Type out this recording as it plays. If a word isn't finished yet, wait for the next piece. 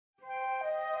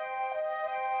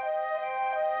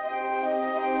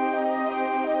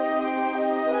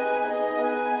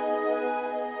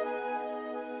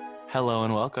Hello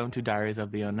and welcome to Diaries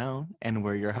of the Unknown, and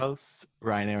we're your hosts,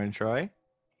 Ryan, Aaron, Troy.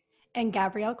 And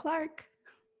Gabrielle Clark.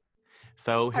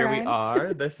 So Hi, here we Ryan.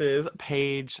 are. This is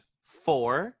page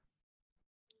 4.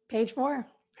 Page 4.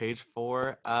 Page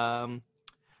 4.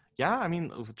 Yeah, I mean,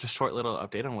 just short little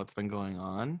update on what's been going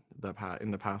on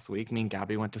in the past week. Me and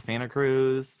Gabby went to Santa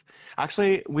Cruz.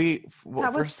 Actually, That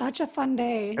was first such a fun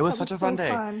day. it was That such was a fun so day.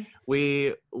 fun.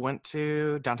 We went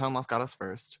to downtown Los Gatos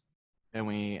first, and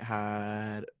we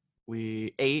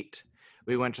ate.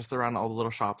 We went just around all the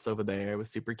little shops over there. It was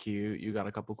super cute. You got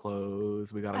a couple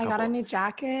clothes. We got a I got a couple. new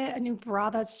jacket, a new bra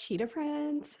that's cheetah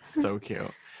print. So cute.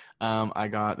 I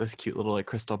got this cute little like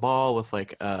crystal ball with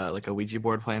like a Ouija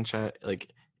board planchette like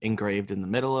engraved in the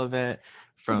middle of it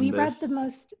from We this. read the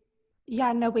most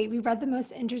we read the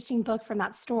most interesting book from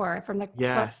that store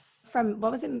Yes. from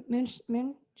what was it?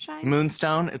 Moonshine?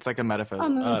 Moonstone. It's like a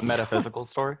Moonstone. metaphysical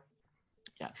store.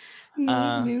 Yeah.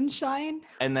 Moonshine.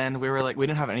 And then we were like, we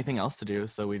didn't have anything else to do,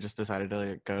 so we just decided to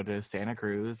like go to Santa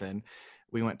Cruz, and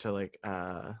we went to like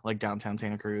downtown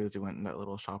Santa Cruz. We went in that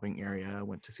little shopping area.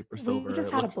 Went to Super Silver. We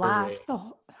just had a looked for blast.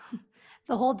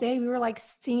 The whole day we were like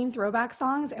singing throwback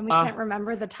songs and we couldn't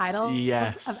remember the titles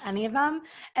of any of them.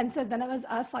 And so then it was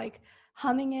us like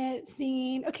humming it,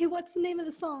 singing, okay, what's the name of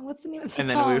the song? What's the name of the song? And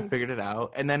then we figured it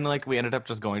out. And then like we ended up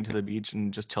just going to the beach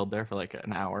and just chilled there for like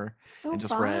an hour. So and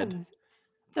just fun. read.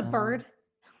 The bird.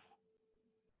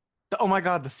 Oh my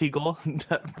God, the seagull.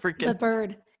 The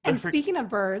bird. And speaking of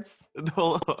birds.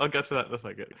 I'll get to that in a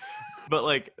second. But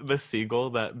like the seagull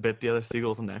that bit the other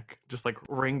seagull's neck, just like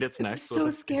wringed its neck. So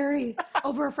scary.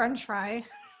 Over a French fry.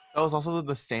 That was also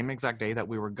the same exact day that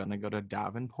we were going to go to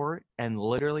Davenport. And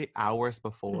literally hours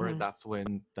before, that's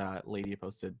when that lady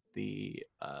posted the,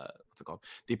 what's it called?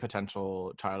 The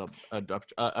potential child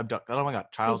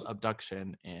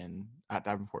abduction at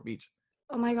Davenport Beach.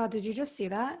 Oh my God, did you just see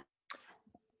that?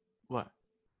 What?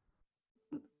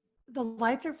 The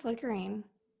lights are flickering.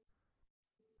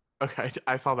 Okay,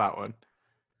 I saw that one.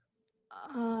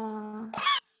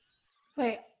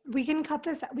 Wait, we can cut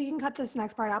this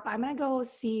next part up. I'm gonna go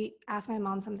ask my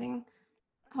mom something.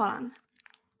 Hold on.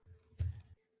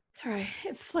 Sorry,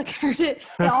 it flickered. It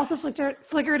also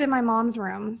flickered in my mom's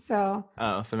room. So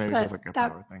so maybe it's just like a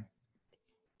power thing.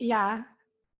 Yeah.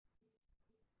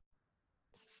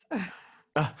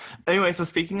 Anyway, so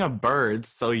speaking of birds,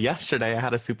 so yesterday I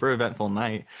had a super eventful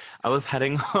night. I was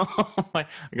heading home. Oh my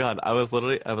God, I was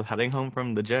heading home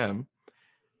from the gym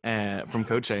and from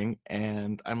coaching,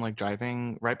 and I'm like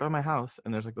driving right by my house,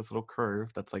 and there's like this little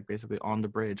curve that's like basically on the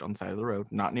bridge on the side of the road,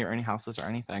 not near any houses or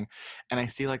anything. And I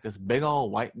see like this big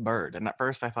old white bird, and at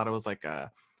first I thought it was like a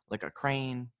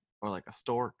crane or like a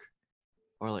stork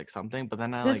or like something, but then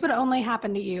this would only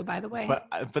happen to you, by the way.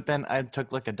 But then I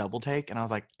took like a double take, and I was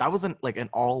like, that wasn't like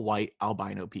an all white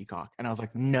albino peacock, and I was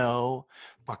like, no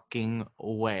fucking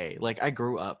way. Like I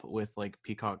grew up with like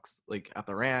peacocks like at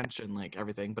the ranch and like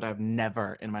everything, but I've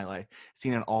never in my life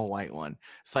seen an all white one.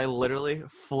 So I literally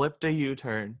flipped a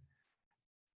U-turn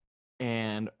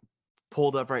and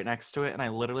pulled up right next to it, and I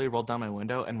literally rolled down my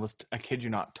window and was, I kid you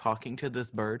not, talking to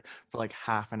this bird for like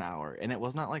half an hour, and it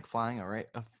was not like flying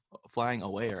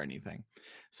away or anything.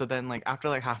 So then like after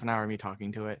like half an hour of me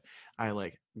talking to it, I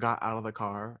like got out of the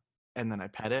car and then I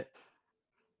pet it,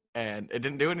 and it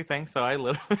didn't do anything. So I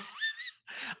literally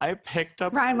I picked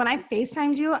up Ryan, when I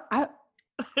FaceTimed you,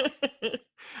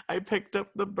 I picked up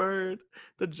the bird,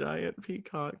 the giant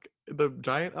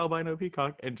albino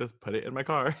peacock, and just put it in my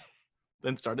car.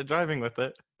 Then started driving with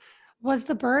it. Was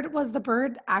the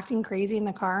bird acting crazy in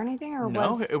the car or anything, or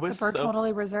no, was it was the bird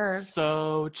totally reserved?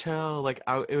 So chill. Like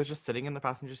it was just sitting in the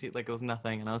passenger seat, like it was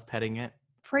nothing, and I was petting it.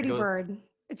 Pretty bird.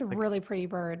 It's a really pretty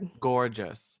bird.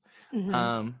 Gorgeous.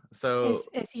 Mm-hmm. So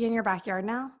is he in your backyard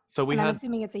now? So I'm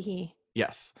assuming it's a he.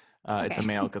 Yes, okay. It's a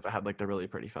male because it had like the really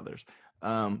pretty feathers.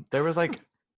 There was like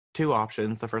two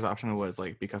options. The first option was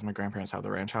like, because my grandparents have the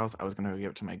ranch house, I was gonna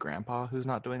give it to my grandpa, who's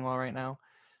not doing well right now.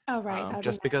 Oh right.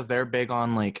 Just because they're big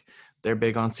on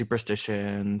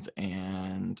superstitions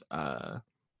and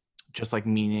just like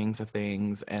meanings of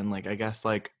things, and like I guess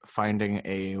like finding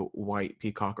a white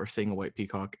peacock or seeing a white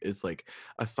peacock is like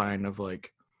a sign of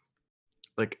like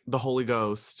the Holy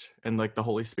Ghost and like the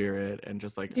Holy Spirit, and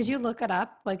just like, did you look it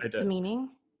up, like the meaning?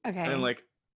 Okay. And like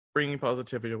bringing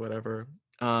positivity or whatever.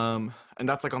 And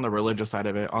that's like on the religious side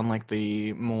of it. On like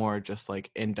the more just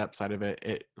like in-depth side of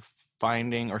it,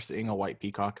 finding or seeing a white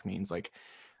peacock means like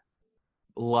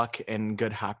luck and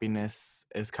good happiness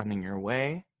is coming your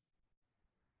way.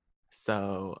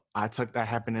 So I took that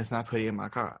happiness and I put it in my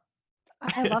car.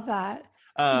 I love that.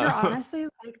 You're Uh, honestly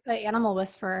like the animal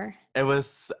whisperer. it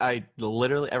was, I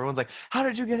literally, everyone's like, how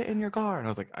did you get it in your car? And I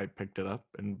was like, I picked it up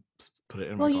and put it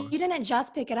in my Well, you car. didn't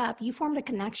just pick it up. You formed a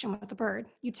connection with the bird.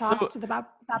 You talked So to that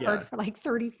bird yeah. for like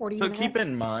 30, 40 So keep minutes.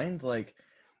 in mind, like,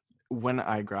 when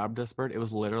I grabbed this bird, it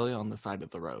was literally on the side of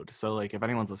the road. So like if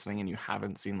anyone's listening and you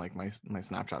haven't seen like my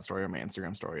Snapchat story or my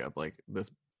Instagram story of like this,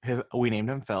 his, we named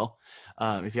him Phil.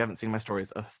 If you haven't seen my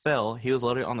stories of Phil, he was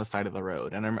literally on the side of the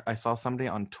road. And I saw somebody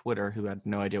on Twitter who had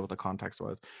no idea what the context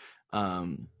was,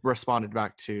 responded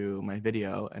back to my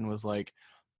video and was like,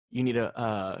 you need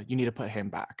to put him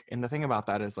back. And the thing about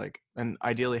that is like, and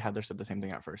ideally Heather said the same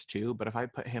thing at first too, but if I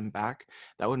put him back,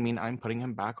 that would mean I'm putting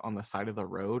him back on the side of the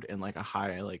road in like a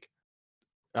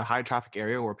high traffic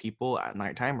area where people at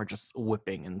nighttime are just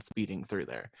whipping and speeding through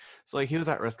there. So like he was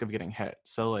at risk of getting hit.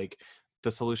 So like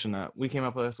the solution that we came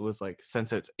up with was like,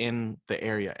 since it's in the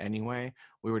area anyway,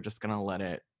 we were just gonna let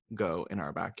it go in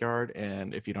our backyard.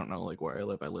 And if you don't know like where I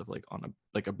live like on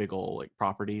a big old like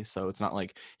property. So it's not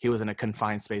like he was in a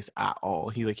confined space at all.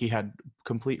 He had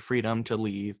complete freedom to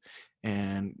leave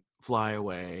and fly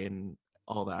away and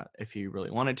all that if he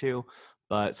really wanted to.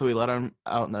 But so we let him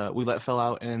out we let Phil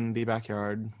out in the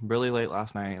backyard really late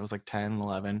last night. It was like 10,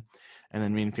 11. And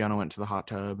then me and Fiona went to the hot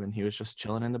tub and he was just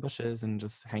chilling in the bushes and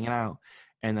just hanging out.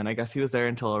 And then I guess he was there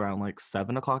until around like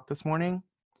 7 o'clock this morning.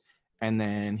 And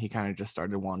then he kind of just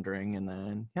started wandering. And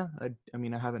then, yeah, I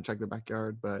mean, I haven't checked the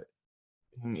backyard, but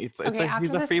Okay, he's after a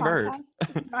this free bird.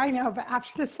 podcast, I know, but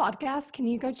after this podcast, can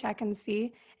you go check and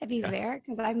see if he's Yeah. there?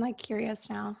 Because I'm like curious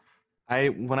now.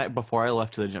 Before I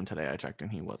left to the gym today, I checked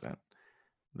and he wasn't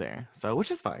there. So, which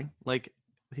is fine. Like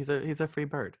he's a free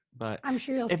bird. But I'm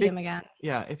sure you'll if see he him again.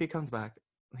 yeah, if he comes back,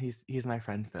 he's my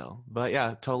friend Phil. But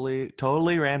yeah,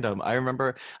 totally random. I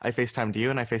remember I FaceTimed you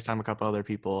and I FaceTimed a couple other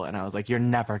people and I was like, you're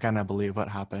never gonna believe what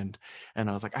happened. And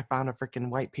I was like, I found a freaking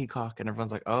white peacock, and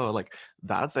everyone's like, oh, like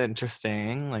that's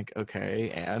interesting. Like,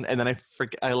 okay, and then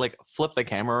I like flip the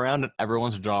camera around and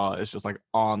everyone's jaw is just like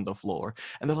on the floor.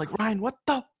 And they're like, Ryan, what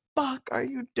the fuck are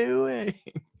you doing?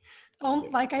 Oh,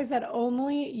 like I said,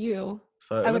 only you.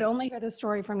 So I would only hear the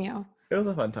story from you. it was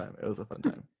a fun time.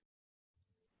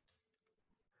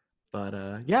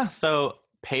 But yeah, so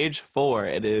page 4,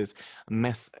 it is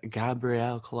Miss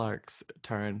Gabrielle Clark's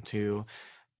turn to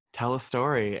tell a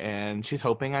story, and she's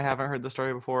hoping I haven't heard the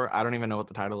story before. I don't even know what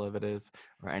the title of it is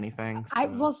or anything.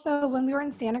 So when we were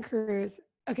in Santa Cruz,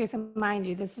 okay, so mind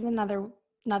you, this is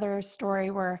another story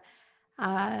where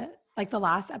like the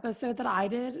last episode that I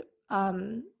did,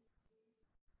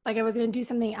 like I was gonna do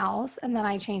something else and then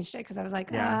I changed it because I was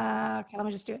like, Yeah. okay, let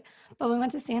me just do it. But when we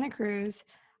went to Santa Cruz,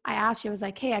 I asked you, I was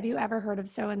like, hey, have you ever heard of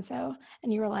so and so?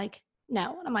 And you were like,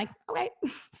 no. And I'm like, okay.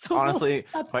 So Honestly,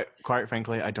 quite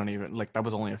frankly, I don't even like, that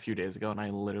was only a few days ago and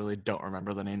I literally don't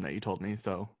remember the name that you told me.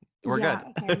 So we're good.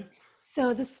 Okay.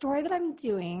 So the story that I'm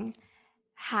doing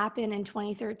happened in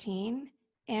 2013.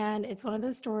 And it's one of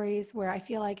those stories where I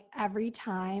feel like every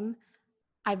time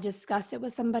I've discussed it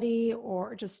with somebody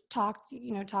or just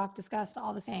discussed,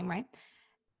 all the same, right?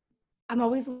 I'm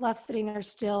always left sitting there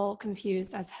still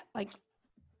confused as like,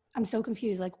 I'm so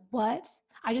confused. Like what?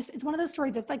 It's one of those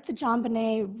stories. It's like the John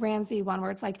Benet Ramsey one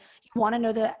where it's like, you want to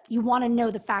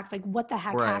know the facts. Like what the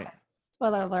heck Right. happened?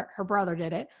 Spoiler alert, her brother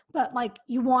did it. But like,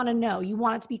 you want to know, you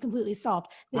want it to be completely solved.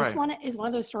 This Right. one is one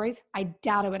of those stories. I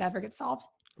doubt it would ever get solved.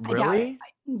 Really? I doubt it.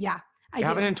 Yeah, I It do.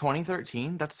 happened in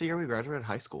 2013. That's the year we graduated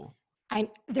high school.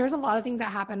 There's a lot of things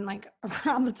that happened like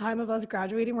around the time of us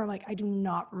graduating where I'm like, I do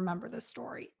not remember this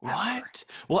story. Ever. What?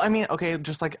 Well, I mean, okay,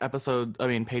 just like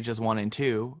pages 1 and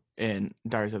 2 in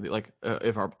Diaries of the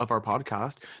of our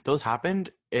podcast, those happened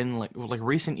in like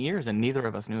recent years, and neither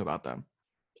of us knew about them.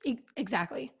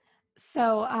 Exactly.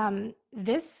 So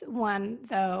this one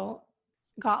though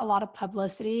got a lot of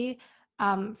publicity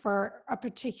for a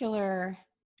particular.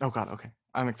 Oh God, okay,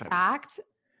 I'm excited. Fact.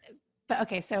 But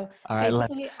okay, so all right,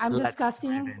 basically I'm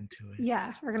discussing. Dive into it.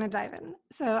 Yeah, we're gonna dive in.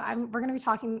 So I'm gonna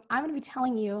be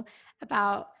telling you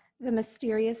about the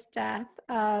mysterious death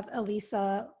of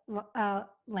Elisa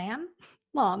Lam.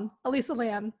 Elisa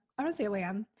Lam. I'm gonna say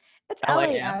Lam. It's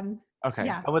Lam. Okay,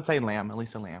 yeah. I would say Lam.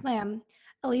 Elisa Lam.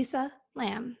 Elisa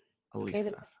Lam. Elisa okay,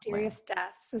 the mysterious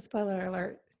death. So spoiler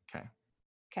alert.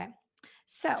 Okay.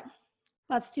 So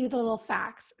let's do the little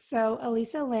facts. So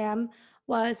Elisa Lam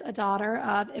was a daughter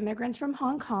of immigrants from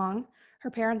Hong Kong. Her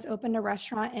parents opened a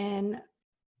restaurant in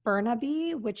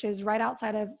Burnaby, which is right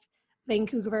outside of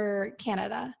Vancouver,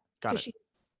 Canada. So she's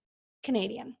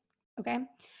Canadian. Okay.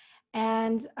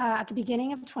 And at the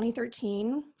beginning of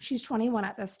 2013, she's 21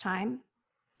 at this time.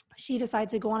 she decided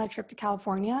to go on a trip to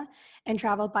California and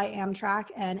traveled by Amtrak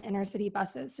and intercity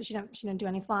buses. So she didn't do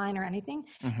any flying or anything.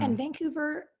 Mm-hmm. And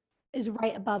Vancouver is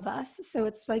right above us, so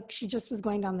it's like she just was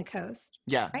going down the coast.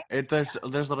 Yeah, right? there's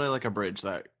literally like a bridge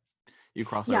that you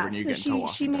cross over and you get into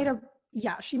Washington.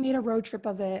 She made a road trip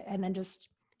of it and then just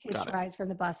hitched rides from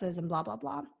the buses and blah blah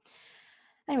blah.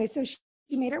 Anyway, so she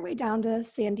made her way down to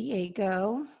San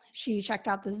Diego. She checked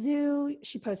out the zoo.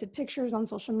 She posted pictures on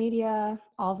social media,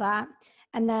 all that.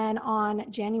 And then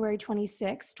on January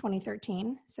 26,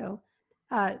 2013, so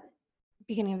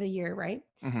beginning of the year, right?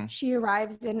 Mm-hmm. She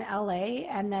arrives in LA.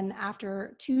 And then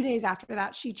 2 days after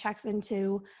that, she checks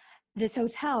into this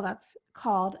hotel that's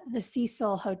called the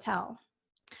Cecil Hotel,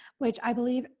 which I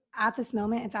believe at this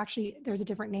moment, it's actually, there's a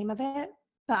different name of it,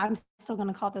 but I'm still going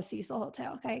to call it the Cecil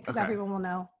Hotel, okay? Because everyone will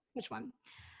know which one.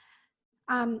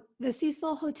 The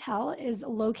Cecil Hotel is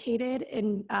located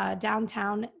in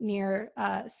downtown near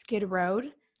Skid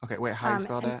Road. Okay, wait, how do you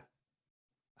spell that?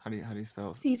 How do you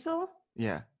spell Cecil?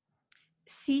 Yeah.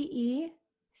 Cecil.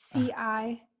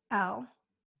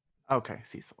 Okay,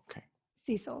 Cecil. Okay.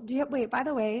 Cecil. By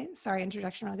the way, sorry,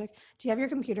 interjection really quick. Do you have your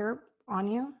computer on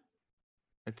you?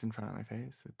 It's in front of my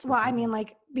face. I mean,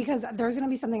 like, because there's going to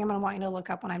be something I'm going to want you to look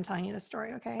up when I'm telling you the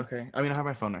story, okay? Okay. I mean, I have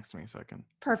my phone next to me, so I can.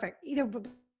 Perfect.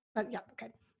 But yeah, okay.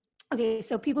 Okay,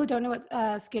 so people who don't know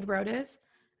what Skid Road is.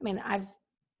 I mean,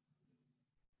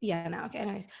 okay,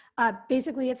 anyways.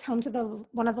 Basically, it's home to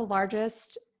one of the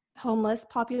largest homeless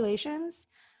populations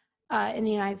in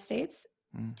the United States.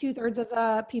 2/3 of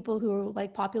the people who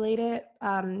populate it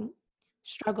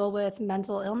struggle with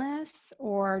mental illness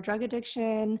or drug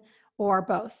addiction or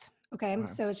both. Okay.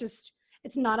 So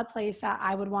it's not a place that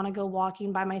I would want to go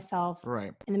walking by myself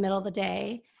in the middle of the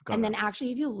day. Then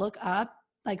actually, if you look up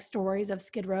stories of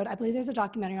Skid Road, I believe there's a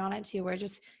documentary on it too, where it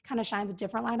just kind of shines a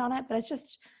different light on it, but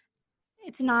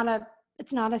it's not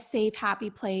a safe,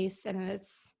 happy place. And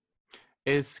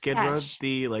is Skid Road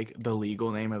the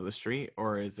legal name of the street,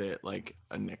 or is it like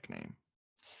a nickname?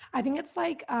 I think it's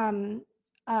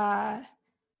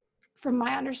from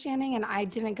my understanding, and I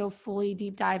didn't go fully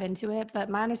deep dive into it, but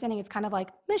my understanding it's kind of like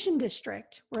Mission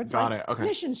District, where it's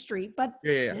Mission Street, but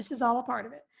this is all a part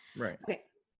of it. Right. Okay.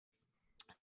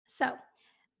 So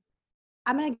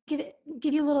I'm going to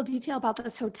give you a little detail about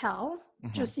this hotel,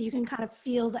 just so you can kind of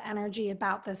feel the energy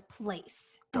about this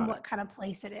place and what kind of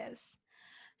place it is.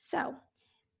 So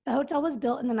the hotel was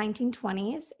built in the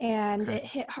 1920s, and it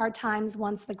hit hard times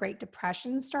once the Great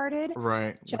Depression started.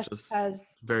 Right. Just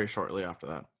because very shortly after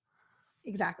that.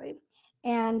 Exactly.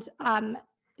 And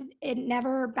it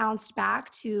never bounced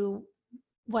back to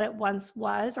what it once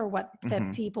was or what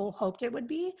the people hoped it would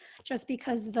be, just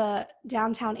because the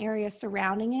downtown area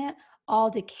surrounding it all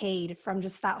decayed from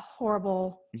just that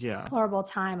horrible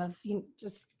time of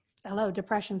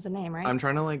depression's the name, right? I'm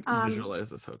trying to visualize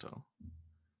this hotel.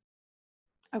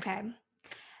 Okay.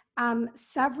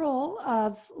 Several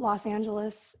of Los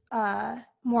Angeles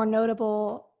more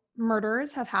notable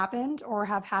murders have happened or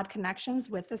have had connections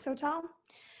with this hotel.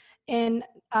 In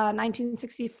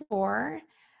 1964,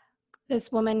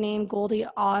 this woman named Goldie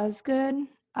Osgood,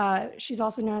 she's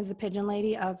also known as the Pigeon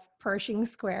Lady of Pershing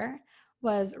Square,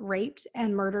 was raped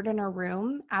and murdered in her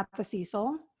room at the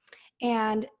Cecil.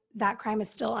 And that crime is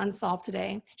still unsolved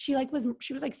today. She was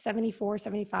 74,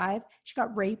 75. She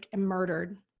got raped and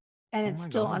murdered, and it's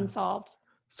still unsolved.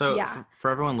 So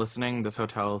for everyone listening, this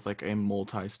hotel is like a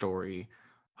multi-story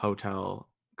hotel,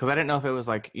 because I didn't know if it was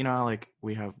how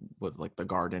we have with the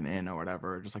Garden Inn or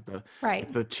whatever, just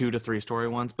the 2 to 3 story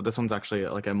ones, but this one's actually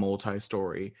like a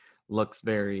multi-story, looks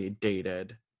very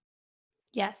dated.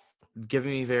 Yes.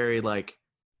 Giving me very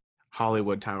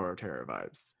Hollywood Tower of Terror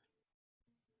vibes.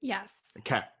 Yes.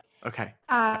 Okay.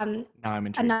 Now I'm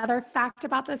intrigued. Another fact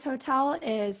about this hotel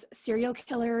is serial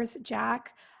killers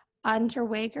Jack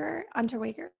Unterweger.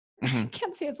 I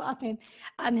can't say his last name.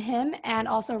 Him and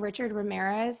also Richard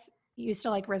Ramirez used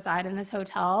to reside in this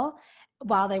hotel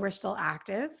while they were still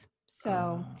active.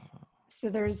 So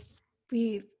if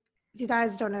you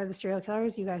guys don't know the serial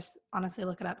killers, you guys honestly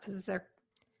look it up, because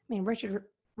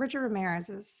Richard Ramirez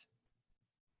is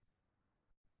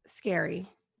scary.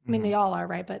 I mean, they all are,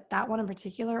 right? But that one in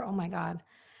particular, oh my God.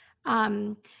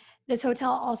 This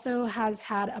hotel also has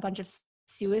had a bunch of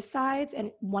suicides,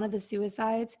 and one of the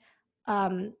suicides,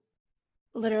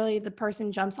 literally the person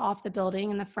jumps off the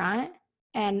building in the front,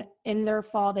 and in their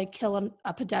fall, they kill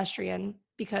a pedestrian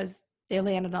because they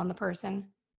landed on the person.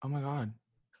 Oh my God.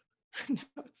 I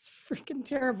know, it's freaking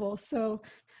terrible. So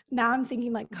now I'm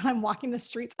thinking when I'm walking the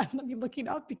streets, I'm going to be looking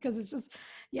up, because it's just,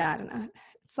 I don't know.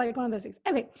 It's one of those things.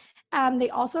 Okay. They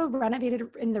also renovated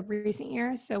in the recent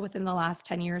years. So within the last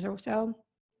 10 years or so,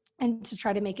 and to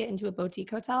try to make it into a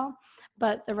boutique hotel,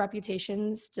 but the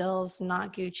reputation still's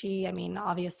not Gucci. I mean,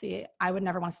 obviously, I would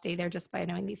never want to stay there just by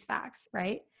knowing these facts,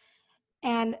 right?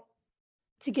 And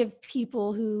to give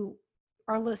people who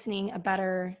are listening a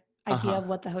better idea of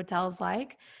what the hotel's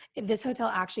like, this hotel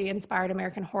actually inspired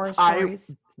American Horror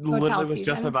Stories literally was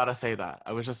just about to say that.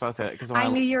 I was just about to say that because I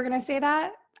knew you were going to say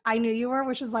that. I knew you were,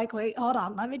 which is like, wait, hold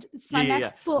on. It's my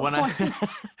next bullet point.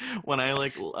 When I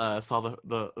like saw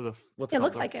the what's it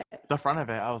looks like it. The front of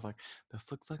it, I was like,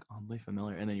 this looks like oddly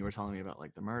familiar. And then you were telling me about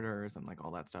like the murders and like all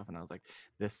that stuff, and I was like,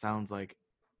 this sounds like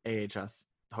AHS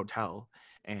Hotel.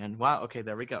 And wow, okay,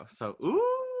 there we go. So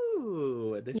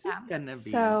this is gonna be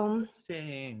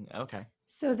interesting. Okay.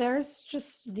 So there's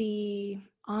just the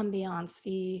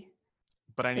ambiance,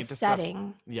 but I need to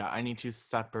setting. I need to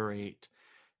separate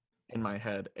in my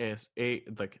head as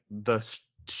like the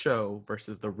show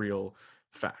versus the real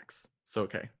facts. So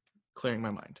okay, clearing my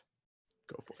mind.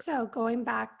 Go for it. So going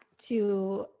back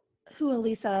to who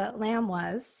Elisa Lam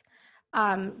was,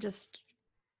 just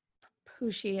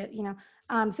who she,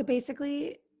 so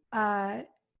basically,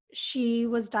 she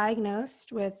was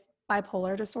diagnosed with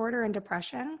bipolar disorder and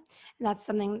depression, and that's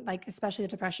something like, especially the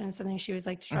depression is something she was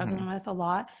like struggling with a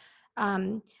lot.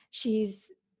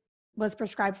 Was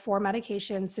prescribed 4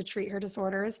 medications to treat her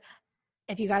disorders.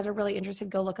 If you guys are really interested,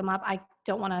 go look them up. I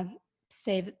don't want to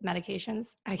say the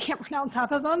medications. I can't pronounce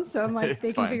half of them, so I'm like,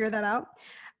 they can figure that out.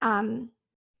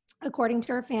 According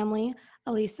to her family,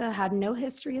 Elisa had no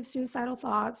history of suicidal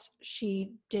thoughts.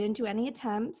 She didn't do any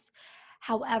attempts.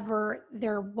 However,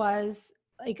 there was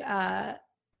like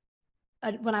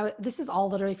this is all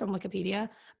literally from Wikipedia,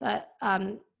 but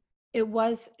it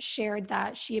was shared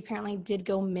that she apparently did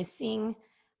go missing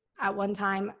at one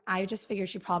time. I just figured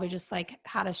she probably just like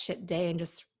had a shit day and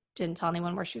just didn't tell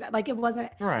anyone where she was at. Like, it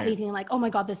wasn't anything like, oh my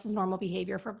God, this is normal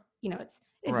behavior for, it's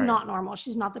not normal.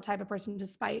 She's not the type of person,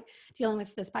 despite dealing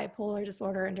with this bipolar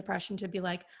disorder and depression, to be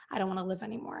like, I don't want to live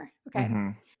anymore.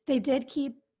 Okay.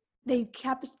 They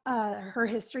kept her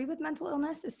history with mental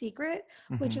illness a secret,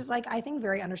 which is like, I think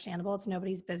very understandable. It's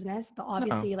nobody's business, but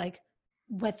obviously like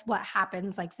with what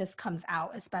happens, like this comes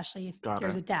out, especially if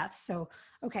there's a death. So,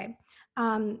 okay.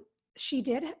 She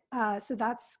did, so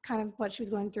that's kind of what she was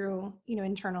going through,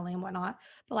 internally and whatnot.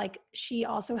 But like, she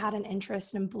also had an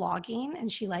interest in blogging, and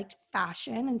she liked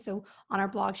fashion. And so on our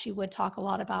blog, she would talk a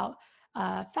lot about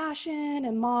fashion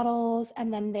and models.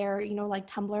 And then there, like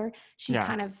Tumblr, she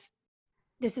kind of,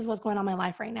 this is what's going on in my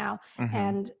life right now.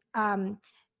 And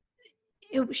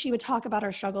she would talk about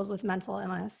her struggles with mental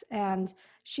illness. And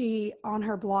she, on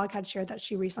her blog, had shared that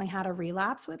she recently had a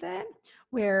relapse with it,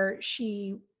 where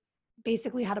she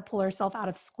basically had to pull herself out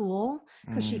of school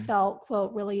because she felt,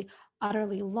 quote, really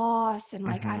utterly lost and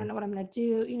like, I don't know what I'm going to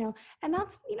do, and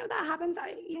that's, that happens.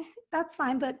 That's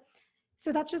fine. But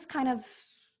so that's just kind of,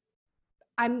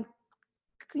 I'm,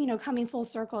 coming full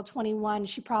circle, 21,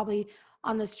 she probably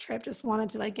on this trip just wanted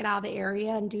to like get out of the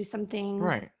area and do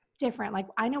something different. Like,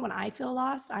 I know when I feel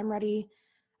lost, I'm ready.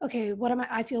 Okay,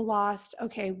 I feel lost.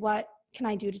 Okay, what can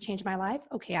I do to change my life?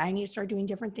 Okay, I need to start doing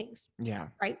different things. Yeah.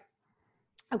 Right?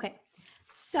 Okay.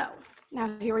 So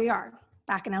now here we are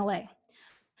back in LA.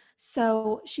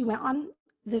 So she went on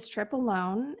this trip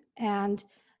alone, and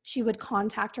she would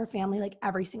contact her family like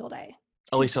every single day.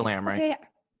 Elisa Lam, right? Okay.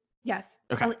 Yes.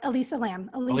 Okay. Elisa Lam.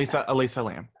 Elisa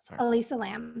Lam. Sorry. Elisa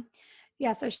Lam.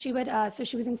 Yeah. So she would, so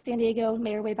she was in San Diego,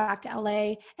 made her way back to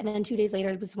LA. And then 2 days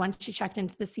later was when she checked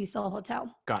into the Cecil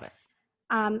Hotel. Got it.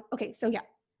 Okay. So yeah,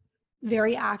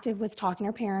 very active with talking to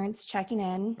her parents, checking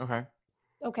in.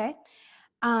 Okay.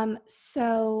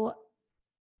 So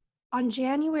on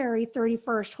January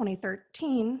 31st,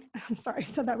 2013, sorry, I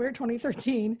said that weird,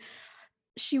 2013,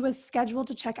 she was scheduled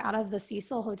to check out of the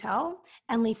Cecil Hotel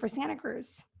and leave for Santa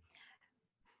Cruz.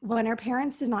 When her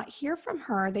parents did not hear from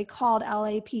her, they called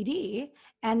LAPD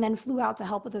and then flew out to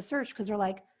help with the search, because they're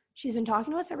like, she's been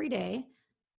talking to us every day.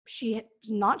 She had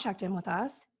not checked in with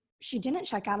us. She didn't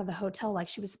check out of the hotel like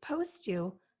she was supposed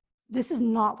to. This is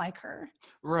not like her.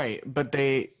 Right. But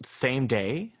they same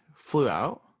day flew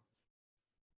out?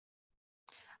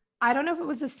 I don't know if it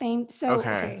was the same. So,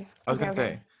 okay. I was going to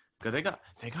say, because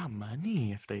they got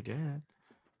money if they did.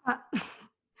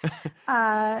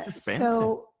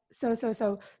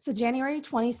 So January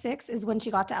 26th is when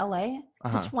she got to LA.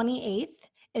 The 28th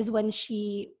is when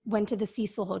she went to the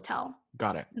Cecil Hotel.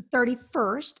 Got it. The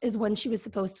 31st is when she was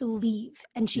supposed to leave,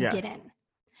 and she didn't.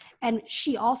 And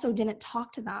she also didn't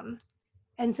talk to them.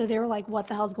 And so they were like, what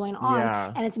the hell's going on?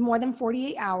 Yeah. And it's more than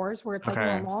 48 hours where it's like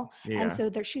normal. Yeah. And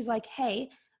so she's like, hey,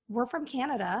 we're from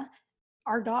Canada.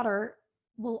 Our daughter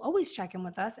will always check in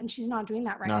with us, and she's not doing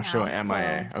that right now. No, she went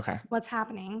MIA. Okay. What's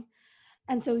happening?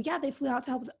 And so, yeah, they flew out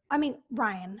to help. I mean,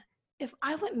 Ryan, if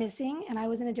I went missing and I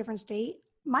was in a different state,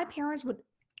 my parents would,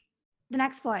 the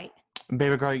next flight.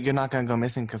 Baby girl, you're not going to go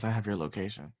missing because I have your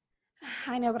location.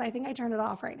 I know, but I think I turned it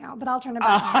off right now, but I'll turn it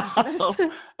back on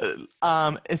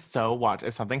after this. So watch,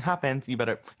 if something happens, you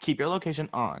better keep your location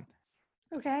on.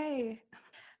 Okay.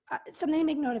 Something to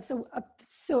make note of.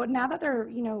 So now that they're,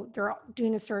 they're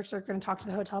doing the search, they're going to talk to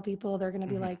the hotel people. They're going to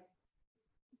be like,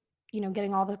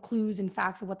 getting all the clues and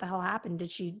facts of what the hell happened.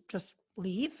 Did she just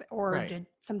leave, or did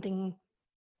something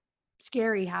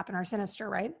scary happen or sinister,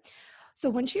 right? So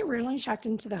when she originally checked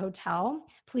into the hotel,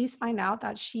 police find out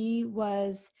that she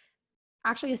was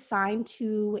actually assigned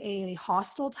to a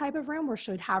hostel type of room where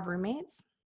she would have roommates.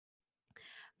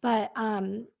 But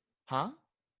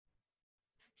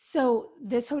so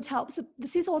this hotel, so the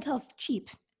Cecil Hotel is cheap.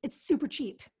 It's super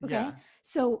cheap. Okay. Yeah.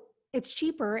 So it's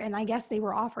cheaper. And I guess they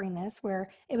were offering this where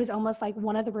it was almost like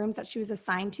one of the rooms that she was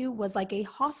assigned to was like a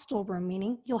hostel room,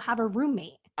 meaning you'll have a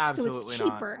roommate. Absolutely so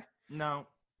it's cheaper. Not.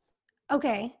 No.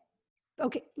 Okay.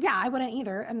 Yeah, I wouldn't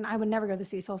either. And I would never go to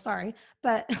Cecil. Sorry.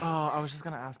 But. Oh, I was just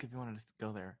going to ask if you wanted to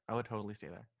go there. I would totally stay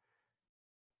there.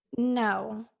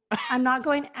 No. I'm not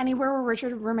going anywhere where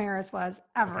Richard Ramirez was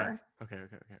ever. Okay.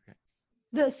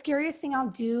 The scariest thing I'll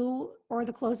do, or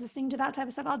the closest thing to that type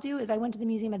of stuff I'll do, is I went to the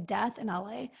Museum of Death in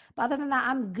LA. But other than that,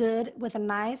 I'm good with a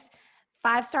nice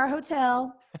 5-star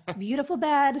hotel, beautiful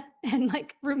bed, and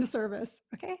like room service.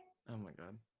 Okay. Oh my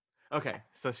God. Okay.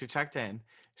 So she checked in.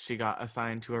 She got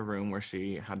assigned to a room where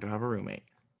she had to have a roommate.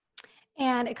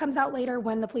 And it comes out later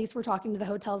when the police were talking to the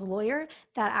hotel's lawyer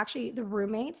that actually the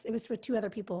roommates, it was with 2 other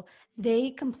people,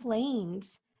 they complained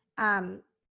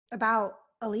about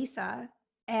Elisa.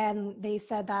 And they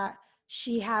said that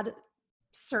she had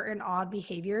certain odd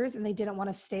behaviors and they didn't want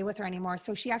to stay with her anymore.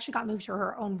 So she actually got moved to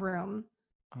her own room.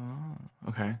 Oh,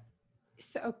 okay.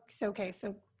 So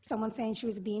someone's saying she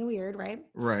was being weird, right?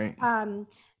 Right.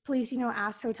 Police,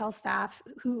 asked hotel staff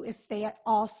who, if they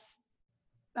all,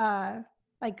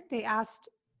 they asked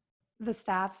the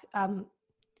staff,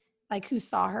 who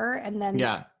saw her, and then,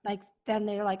 then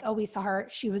they're like, oh, we saw her.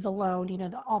 She was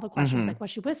alone. All the questions, like, was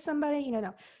she with somebody?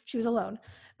 No, she was alone.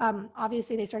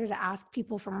 Obviously, they started to ask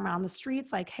people from around the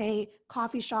streets, like, hey,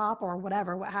 coffee shop or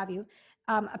whatever, what have you.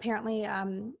 Apparently,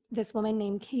 this woman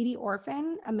named Katie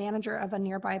Orphan, a manager of a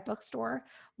nearby bookstore,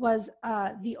 was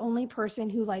the only person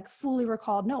who fully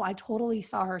recalled, no, I totally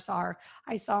saw her.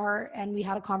 I saw her and we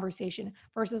had a conversation,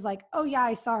 versus like, oh yeah,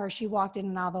 I saw her. She walked in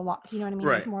and out of the lot. Do you know what I mean?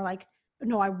 Right. It's more like,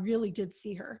 no, I really did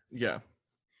see her. Yeah.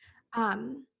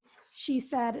 She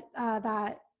said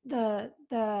that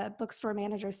the bookstore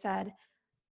manager said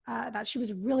that she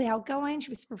was really outgoing. She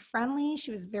was super friendly.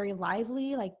 She was very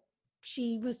lively.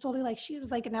 She was totally she was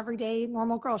like an everyday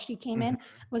normal girl. She came in,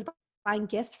 was buying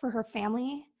gifts for her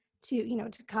family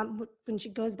to come when she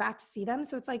goes back to see them.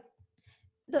 So it's like,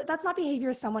 that's not behavior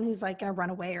of someone who's going to run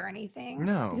away or anything.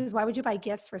 No. Because why would you buy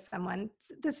gifts for someone?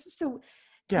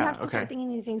 You have to start thinking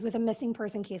of these things with a missing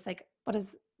person case. What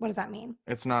does that mean?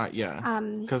 It's not,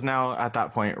 because now at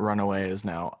that point, runaway is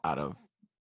now out of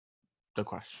the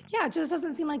question. Yeah, it just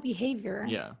doesn't seem like behavior.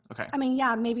 Yeah, okay. I mean,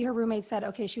 yeah, maybe her roommate said,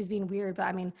 okay, she was being weird, but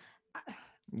I mean,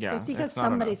 just because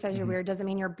somebody says you're weird doesn't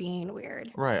mean you're being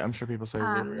weird. Right, I'm sure people say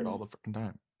we're weird all the freaking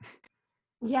time.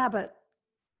 Yeah, but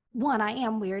 1, I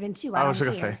am weird, and 2, I was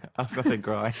gonna say,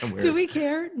 girl, I am weird. Do we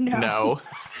care? No.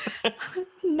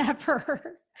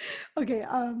 Never. Okay.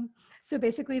 So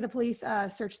basically the police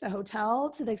searched the hotel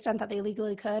to the extent that they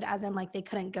legally could, as in they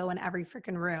couldn't go in every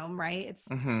freaking room, right? It's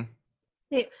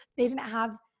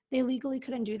they legally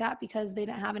couldn't do that because they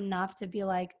didn't have enough to be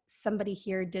like, somebody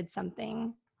here did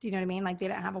something. Do you know what I mean? They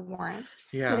didn't have a warrant.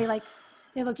 Yeah. So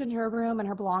they looked into her room and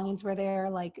her belongings were there.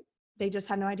 They just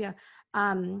had no idea.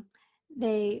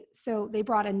 They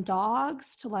brought in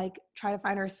dogs to try to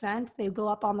find her scent. They go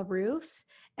up on the roof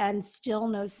and still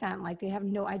no scent. They have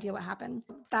no idea what happened.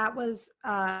 That was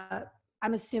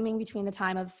I'm assuming between the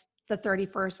time of the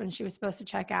 31st when she was supposed to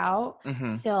check out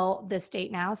till this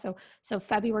date now. So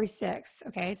February 6th.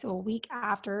 Okay. So a week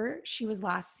after she was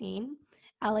last seen,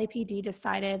 LAPD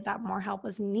decided that more help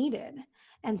was needed.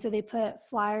 And so they put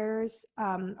flyers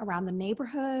around the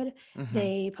neighborhood.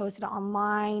 They posted it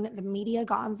online. The media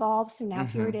got involved. So now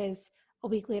here it is a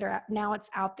week later. Now it's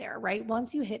out there, right?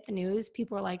 Once you hit the news,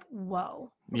 people are like,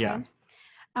 whoa. Okay? Yeah.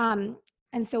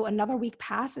 And so another week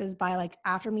passes by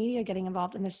after media getting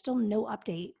involved and there's still no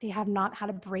update. They have not had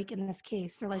a break in this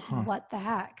case. They're like, what the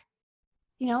heck?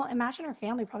 Imagine her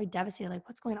family probably devastated.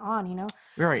 What's going on?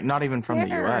 You're right. Not even from the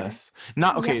U.S.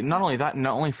 Not only that,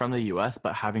 not only from the U.S.,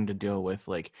 but having to deal with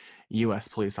U.S.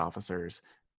 police officers,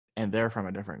 and they're from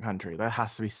a different country. That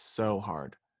has to be so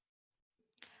hard.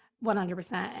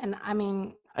 100%. And I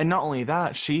mean, and not only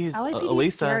that, she's LAPD is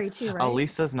Elisa. scary too, right?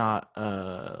 Elisa's not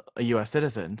a U.S.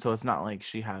 citizen, so it's not like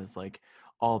she has like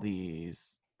all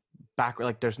these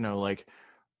like there's no like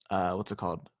what's it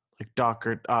called, like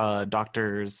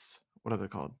doctors, what are they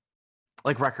called,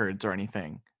 like records or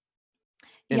anything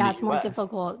in Yeah, the it's more US.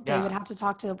 difficult. They would have to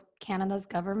talk to Canada's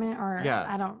government, or Yeah.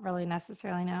 I don't really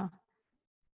necessarily know.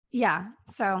 Yeah.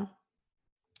 So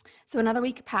another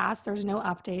week passed, there's no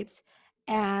updates.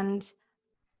 And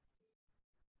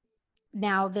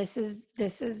now this is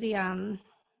the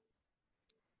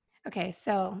okay,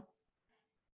 so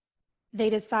they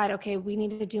decide, okay, we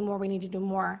need to do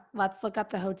more. Let's look up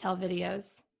the hotel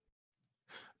videos,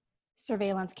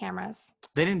 surveillance cameras.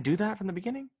 They didn't do that from the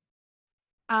beginning?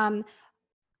 I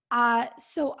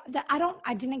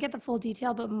didn't get the full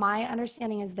detail, but my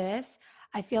understanding is this.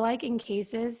 I feel like in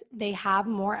cases they have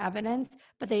more evidence,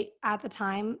 but they, at the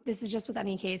time, this is just with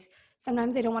any case,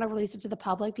 sometimes they don't want to release it to the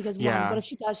public because one, what if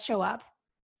she does show up?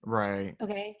 Right.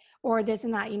 Okay. Or this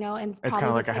and that, and It's kind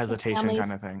of like a hesitation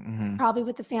kind of thing. Mm-hmm. Probably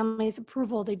with the family's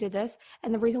approval, they did this.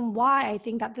 And the reason why I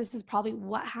think that this is probably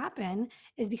what happened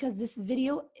is because this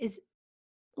video is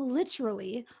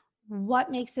literally what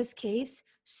makes this case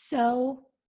so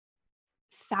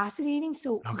fascinating,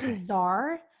 so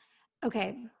bizarre.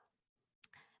 Okay.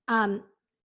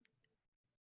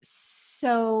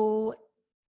 So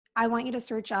I want you to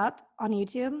search up on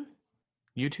YouTube.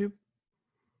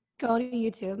 Go to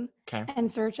YouTube. Okay.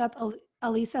 And search up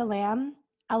Elisa Lam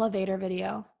elevator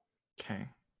video. Okay.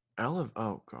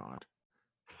 Oh God.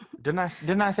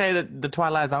 Didn't I say that the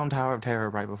Twilight Zone Tower of Terror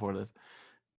right before this?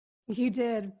 You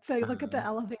did. But look at the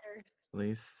elevator.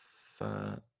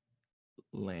 Elisa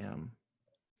Lam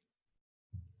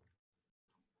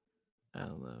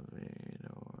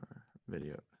elevator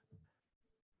video.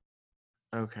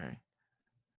 Okay.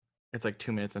 It's like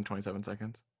 2 minutes and 27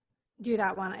 seconds. Do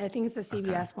that one. I think it's the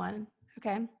CBS one.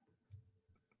 Okay.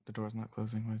 The door's not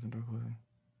closing. Why is the door closing?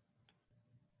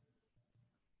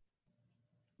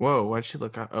 Whoa, why'd she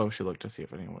look up? Oh, she looked to see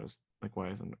if anyone was like, why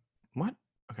isn't what?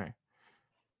 Okay.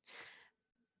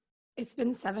 It's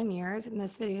been 7 years and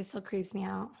this video still creeps me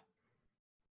out.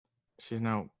 She's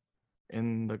now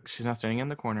standing in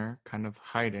the corner, kind of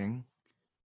hiding.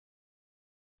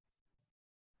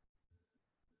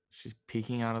 She's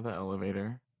peeking out of the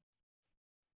elevator,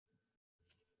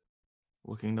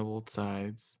 looking to both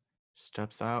sides,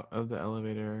 steps out of the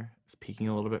elevator, is peeking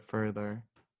a little bit further.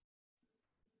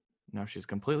 Now she's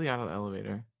completely out of the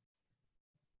elevator.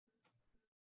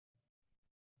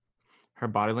 Her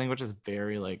body language is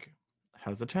very like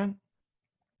hesitant,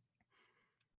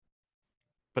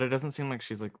 but it doesn't seem like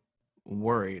she's like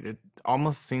worried. It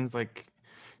almost seems like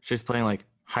she's playing like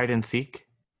hide and seek,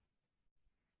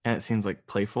 and it seems like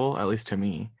playful, at least to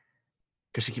me,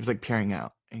 because she keeps like peering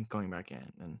out and going back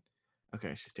in. And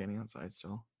okay, she's standing outside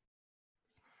still.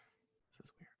 This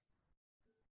is weird.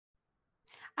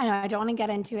 I know I don't want to get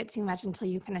into it too much until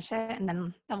you finish it, and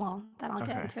then I'll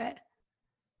get into it.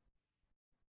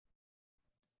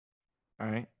 All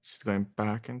right, she's going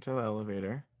back into the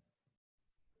elevator.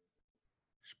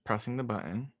 She's pressing the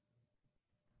button.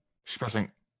 She's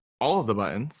pressing all of the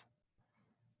buttons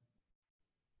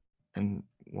and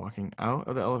walking out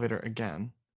of the elevator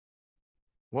again.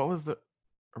 What was the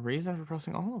reason for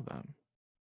pressing all of them?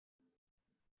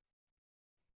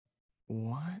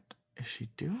 What is she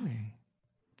doing?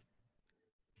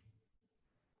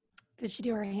 Did she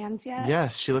do her hands yet?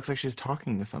 Yes, she looks like she's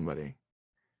talking to somebody.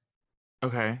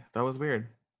 Okay, that was weird.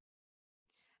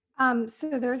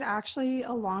 So there's actually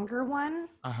a longer one,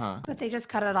 but they just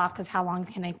cut it off because how long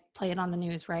can they play it on the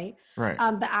news, right? Right.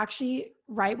 But actually,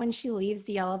 right when she leaves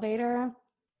the elevator,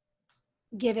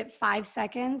 give it 5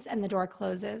 seconds and the door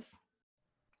closes.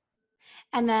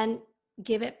 And then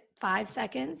give it 5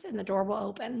 seconds and the door will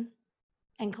open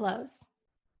and close.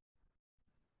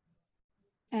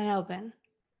 And open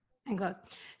and close.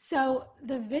 So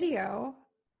the video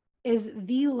is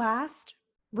the last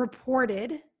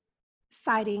reported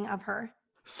sighting of her.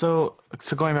 So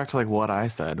going back to like what I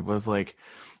said was like,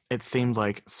 it seemed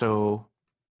like, so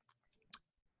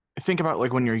think about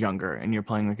like when you're younger and you're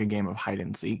playing like a game of hide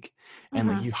and seek and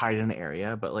like you hide in an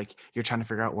area, but like you're trying to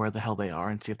figure out where the hell they are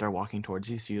and see if they're walking towards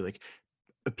you. So you like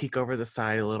peek over the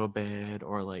side a little bit,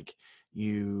 or like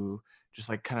you just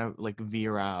like kind of like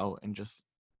veer out and just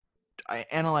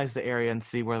analyze the area and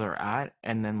see where they're at,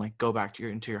 and then like go back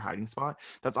to your hiding spot.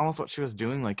 That's almost what she was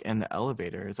doing like in the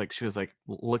elevator. It's like she was like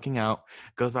looking out,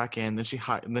 goes back in, then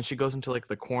she goes into like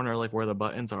the corner like where the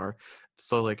buttons are.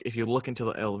 So like if you look into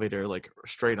the elevator like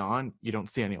straight on, you don't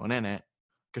see anyone in it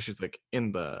because she's like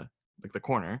in the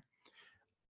corner.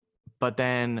 But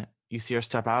then you see her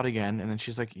step out again, and then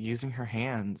she's like using her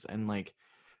hands, and like,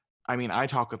 I mean, I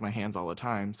talk with my hands all the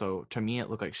time, so to me it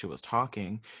looked like she was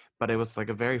talking, but it was like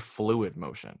a very fluid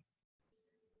motion.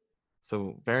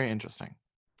 So very interesting.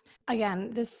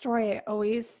 Again, this story I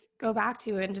always go back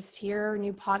to and just hear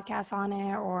new podcasts on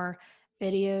it or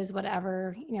videos,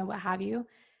 whatever, what have you.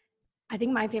 I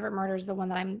think my favorite murder is the one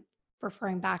that I'm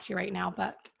referring back to right now,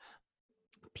 but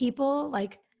people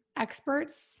like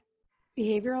experts,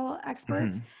 behavioral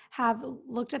experts, have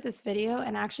looked at this video,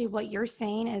 and actually what you're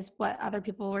saying is what other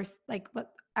people were like,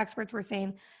 what experts were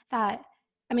saying, that,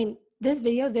 I mean, this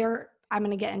video I'm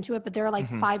going to get into it, but there are like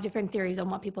 5 different theories on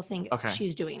what people think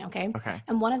she's doing. Okay.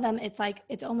 And one of them, it's like,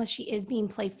 it's almost, she is being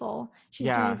playful. She's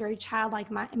doing a very childlike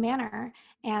manner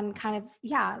and kind of,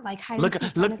 like look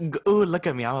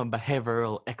at me. I'm a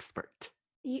behavioral expert.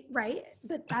 Right.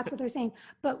 But that's what they're saying.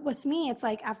 But with me, it's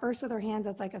like at first with her hands,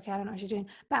 it's like, okay, I don't know what she's doing.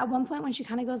 But at one point when she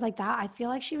kind of goes like that, I feel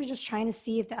like she was just trying to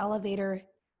see if the elevator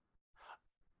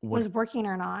was working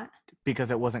or not.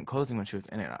 Because it wasn't closing when she was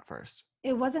in it at first.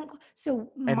 It wasn't.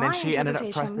 So and then she ended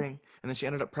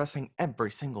up pressing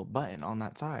every single button on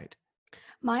that side.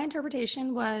 My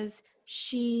interpretation was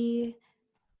she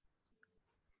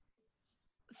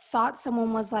thought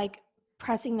someone was like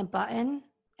pressing the button,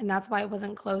 and that's why it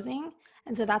wasn't closing.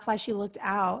 And so that's why she looked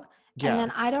out. Yeah.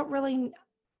 And then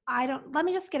let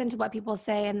me just get into what people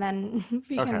say, and then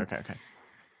we can. Okay.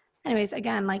 Anyways,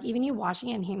 again, like even you watching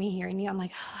it and hearing you, I'm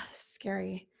like, oh, this is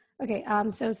scary. Okay.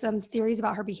 So some theories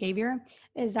about her behavior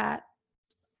is that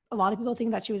a lot of people think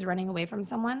that she was running away from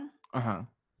someone.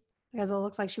 Because it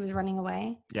looks like she was running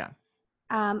away. Yeah.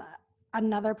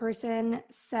 Another person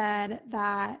said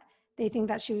that they think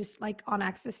that she was like on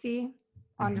ecstasy,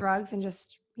 on drugs, and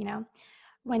just,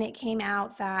 when it came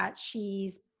out that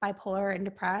she's bipolar and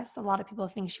depressed, a lot of people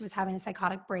think she was having a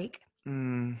psychotic break.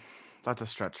 That's a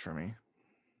stretch for me.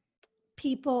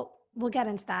 We'll get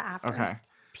into that after. Okay.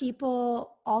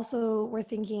 People also were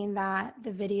thinking that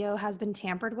the video has been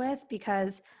tampered with,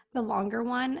 because the longer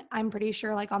one, I'm pretty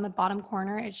sure like on the bottom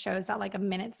corner, it shows that like a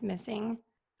minute's missing,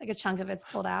 like a chunk of it's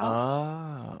pulled out.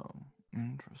 Oh,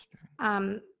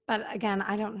 interesting. But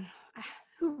again,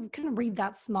 who can read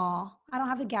that small? I don't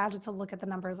have the gadget to look at the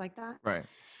numbers like that. Right.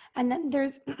 And then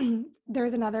there's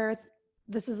another,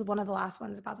 this is one of the last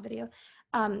ones about the video,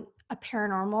 a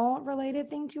paranormal related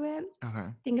thing to it. Okay.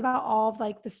 Think about all of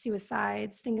like the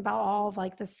suicides. Think about all of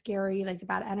like the scary, like the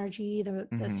bad energy,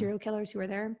 the serial killers who are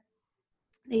there.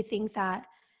 They think that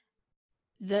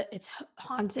it's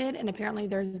haunted, and apparently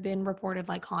there's been reported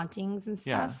like hauntings and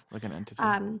stuff. Yeah, like an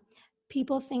entity.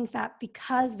 People think that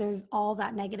because there's all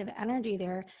that negative energy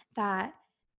there, that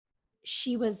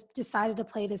she was decided to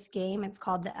play this game. It's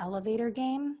called the elevator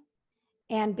game.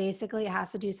 And basically it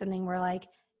has to do something where like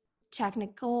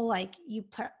technical, like you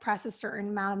press a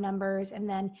certain amount of numbers and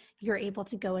then you're able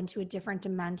to go into a different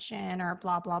dimension or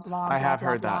blah, blah, blah. I have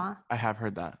heard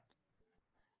that.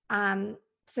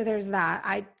 So there's that.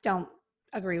 I don't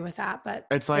agree with that, but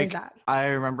it's like, I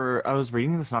remember I was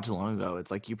reading this not too long ago.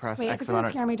 It's like you press X amount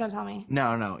of... scare me, don't tell me.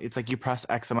 No. It's like you press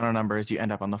X amount of numbers, you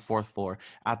end up on the 4th floor.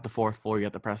 At the 4th floor, you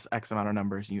have to press X amount of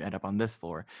numbers and you end up on this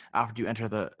floor. After you enter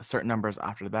the certain numbers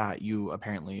after that, you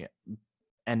apparently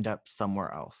end up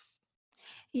somewhere else.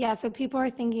 Yeah, so people are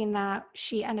thinking that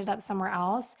she ended up somewhere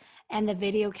else, and the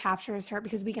video captures her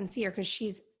because we can see her because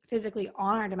she's physically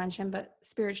on our dimension, but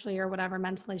spiritually or whatever,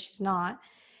 mentally, she's not.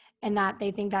 And that they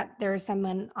think that there's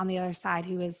someone on the other side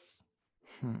who is...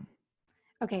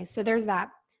 Okay, so there's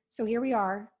that. So here we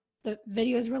are. The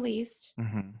video is released.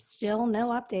 Still no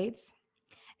updates.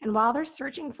 And while they're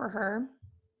searching for her,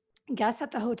 guests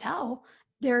at the hotel,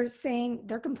 they're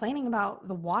complaining about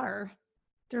the water.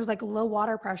 There's like low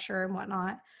water pressure and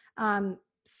whatnot.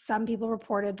 Some people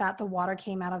reported that the water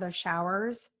came out of their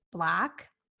showers black.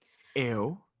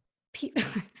 Ew.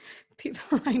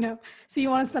 People, I know. So you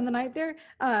want to spend the night there?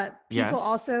 People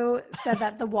also said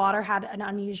that the water had an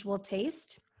unusual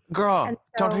taste. Girl,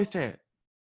 don't taste it.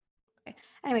 Okay.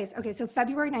 Anyways, okay, so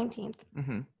February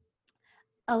 19th,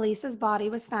 Elisa's body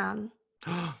was found.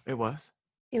 It was?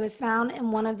 It was found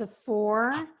in one of the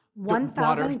 4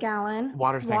 1,000-gallon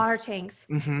water tanks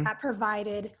that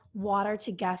provided water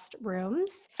to guest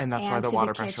rooms. And that's why the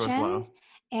water pressure was low.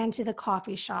 And to the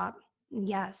coffee shop.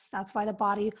 Yes, that's why the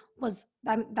body was,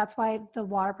 that's why the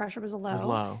water pressure was low. It was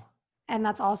low. And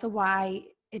that's also why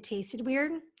it tasted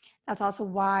weird. That's also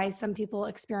why some people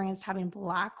experienced having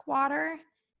black water.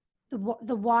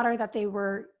 The water that they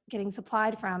were getting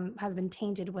supplied from has been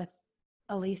tainted with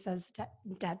Elisa's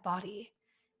dead body.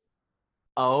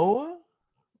 Oh?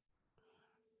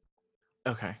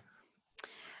 Okay.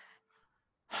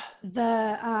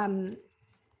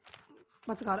 What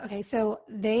what's it called? Okay, so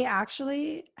they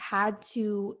actually had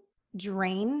to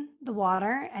drain the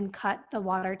water and cut the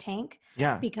water tank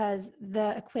because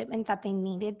the equipment that they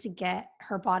needed to get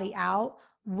her body out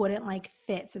wouldn't like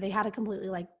fit. So they had to completely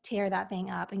like tear that thing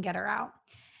up and get her out.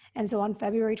 And so on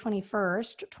February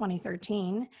 21st,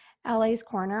 2013, LA's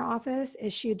coroner office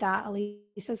issued that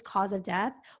Elisa's cause of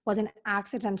death was an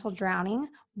accidental drowning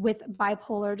with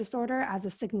bipolar disorder as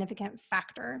a significant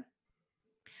factor.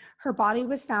 Her body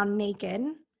was found naked,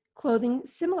 clothing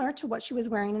similar to what she was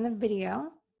wearing in the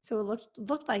video. So it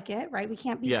looked like it, right? We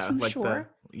can't be too like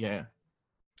sure.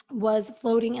 Was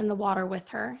floating in the water with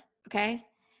her, okay?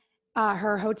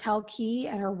 Her hotel key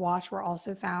and her watch were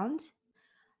also found.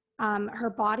 Her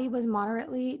body was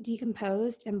moderately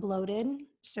decomposed and bloated,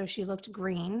 so she looked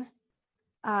green.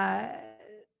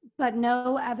 But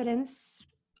no evidence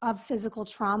of physical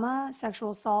trauma,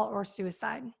 sexual assault, or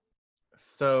suicide.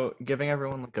 So giving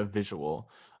everyone like a visual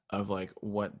of like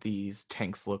what these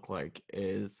tanks look like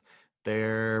is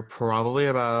they're probably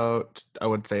about, I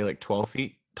would say, like 12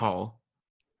 feet tall.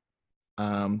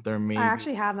 They're maybe... I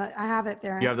actually have it. I have it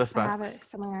there. You have the specs? I have it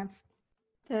somewhere.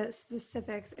 The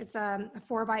specifics. It's a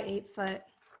 4 by 8 foot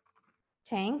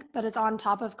tank, but it's on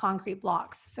top of concrete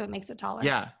blocks, so it makes it taller.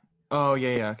 Yeah. Oh,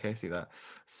 yeah. Okay, I see that.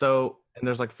 So, and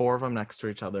there's like 4 of them next to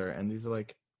each other, and these are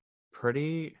like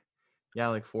pretty,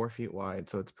 like 4 feet wide.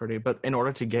 So it's pretty, but in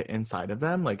order to get inside of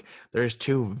them, like there's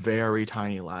 2 very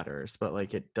tiny ladders, but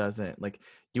like it doesn't, like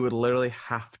you would literally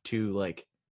have to like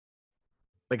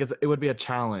it would be a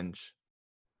challenge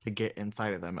to get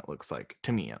inside of them, it looks like,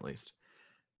 to me at least.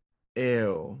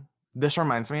 Ew. This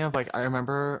reminds me of, like, I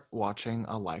remember watching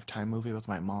a Lifetime movie with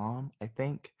my mom. I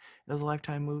think it was a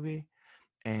Lifetime movie.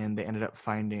 And they ended up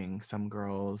finding some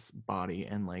girl's body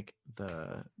in, like,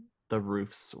 the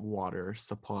roof's water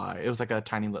supply. It was like a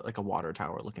tiny, like a water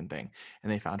tower looking thing.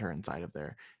 And they found her inside of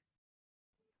there.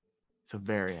 So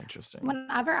very interesting.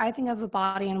 Whenever I think of a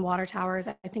body in water towers,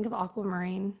 I think of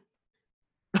Aquamarine.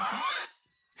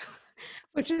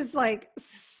 Which is like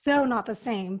so not the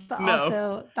same, but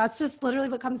also that's just literally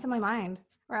what comes to my mind,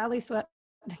 or at least what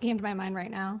came to my mind right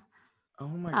now. Oh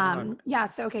my God. Yeah.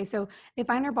 So, okay. So they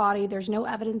find her body. There's no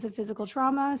evidence of physical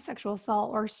trauma, sexual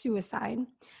assault, or suicide.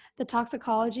 The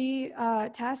toxicology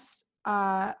tests,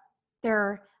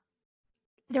 they're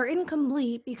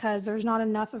incomplete because there's not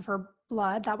enough of her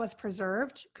blood that was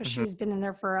preserved because she's been in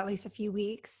there for at least a few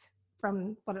weeks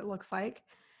from what it looks like.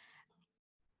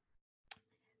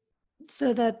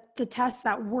 So the tests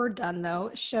that were done,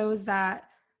 though, shows that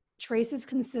traces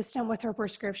consistent with her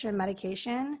prescription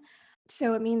medication.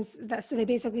 So it means that, so they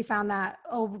basically found that,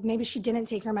 oh, maybe she didn't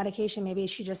take her medication. Maybe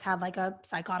she just had like a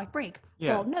psychotic break.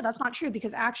 Yeah. Well, no, that's not true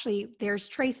because actually there's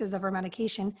traces of her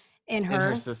medication in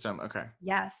her system. Okay.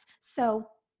 Yes. So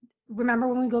remember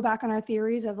when we go back on our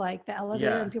theories of like the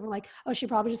elevator and people are like, oh, she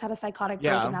probably just had a psychotic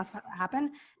break and that's what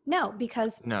happened. No,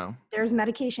 because there's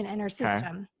medication in her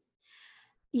system. Okay.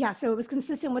 Yeah, so it was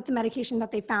consistent with the medication that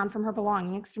they found from her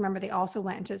belongings. Remember, they also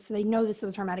went into, so they know this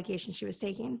was her medication she was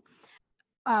taking.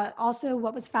 Also,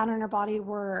 what was found in her body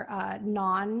were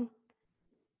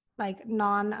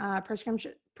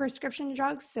prescription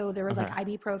drugs. So there was like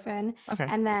ibuprofen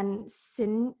and then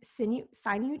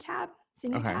Sinutab.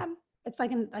 Okay. It's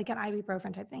like an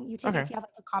ibuprofen type thing. You take it if you have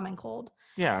like a common cold.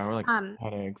 Yeah, or like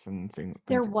headaches and things.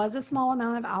 There was a small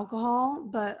amount of alcohol,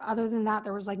 but other than that,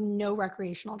 there was like no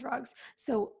recreational drugs.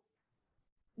 So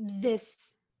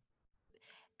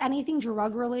anything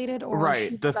drug related or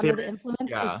the under the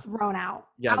influence is thrown out.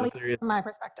 Yeah, at least from my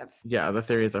perspective. Yeah, the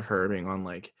theories of her being on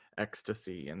like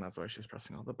ecstasy, and that's why she was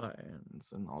pressing all the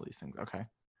buttons and all these things. Okay.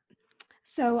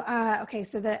 So,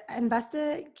 so the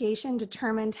investigation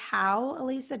determined how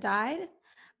Elisa died,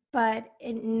 but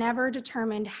it never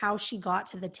determined how she got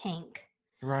to the tank.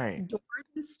 Right. Doors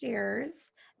and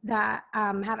stairs that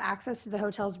have access to the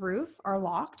hotel's roof are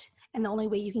locked, and the only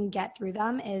way you can get through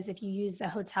them is if you use the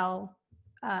hotel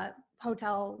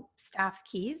staff's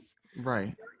keys.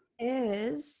 Right. There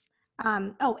is,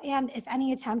 and if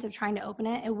any attempt of trying to open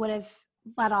it, it would have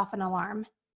let off an alarm.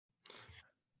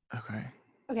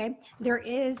 Okay, there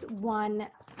is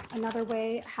another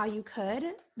way how you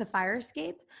could, the fire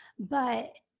escape,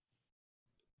 but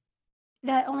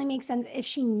that only makes sense if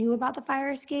she knew about the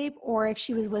fire escape or if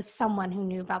she was with someone who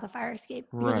knew about the fire escape.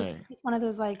 Because it's one of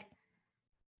those like,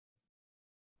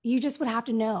 you just would have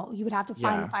to know. You would have to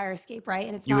find the fire escape, right?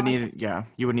 And it's you would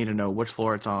need to know which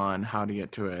floor it's on, how to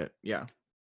get to it. Yeah.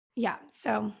 Yeah.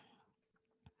 So,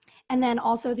 and then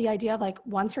also the idea of like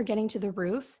once you're getting to the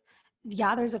roof,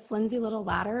 there's a flimsy little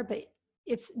ladder, but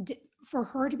it's for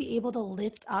her to be able to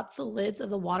lift up the lids of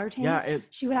the water Yeah, tanks,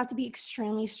 she would have to be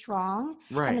extremely strong.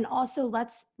 right. And then also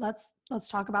let's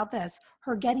talk about this.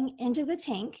 Her getting into the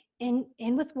tank in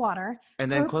with water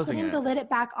and then her closing putting it. the lid it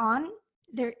back on,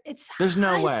 There's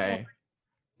no way.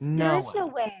 There's no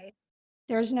way.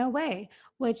 There's no way,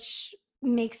 which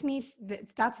makes me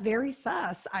that's very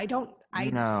sus. I don't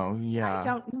know.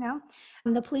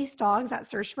 And the police dogs that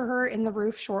searched for her in the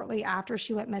roof shortly after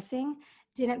she went missing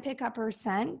didn't pick up her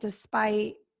scent,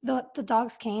 despite the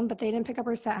dogs came, but they didn't pick up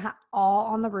her scent all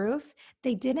on the roof.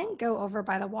 They didn't go over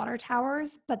by the water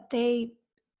towers, but they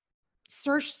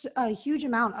searched a huge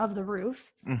amount of the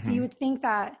roof. Mm-hmm. So you would think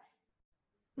that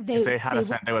if they had a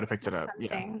scent, they would have picked it up.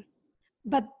 Something. Yeah.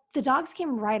 But the dogs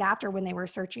came right after when they were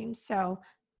searching. So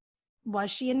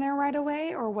was she in there right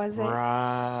away, or was it?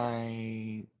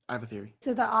 Right. I have a theory.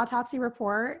 So the autopsy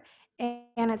report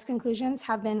and its conclusions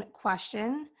have been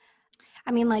questioned.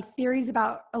 I mean, like, theories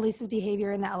about Elisa's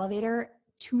behavior in the elevator,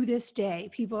 to this day,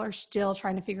 people are still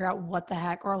trying to figure out what the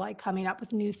heck, or like coming up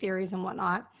with new theories and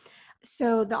whatnot.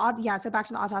 So so back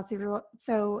to the autopsy report.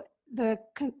 So the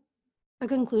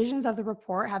conclusions of the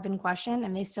report have been questioned,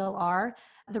 and they still are.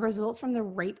 The results from the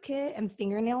rape kit and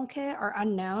fingernail kit are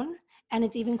unknown, and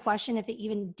it's even questioned if they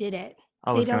even did it.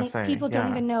 People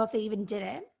don't even know if they even did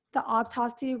it. The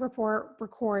autopsy report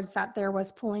records that there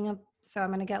was pooling of, so I'm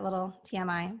going to get a little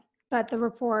TMI, but the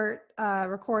report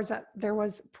records that there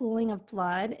was pooling of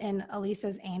blood in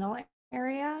Elisa's anal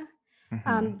area,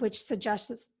 which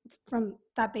suggests from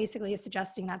that basically is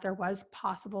suggesting that there was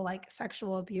possible like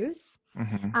sexual abuse.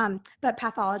 But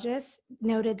pathologists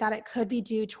noted that it could be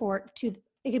due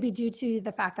to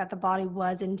the fact that the body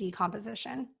was in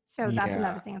decomposition. So that's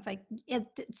another thing. It's like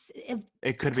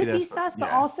it could be sus,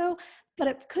 but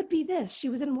it could be this. She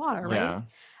was in water, right?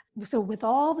 So with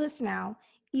all this now,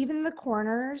 even the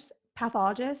coroner's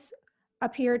pathologists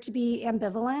appear to be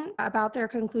ambivalent about their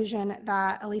conclusion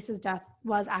that Elisa's death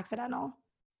was accidental.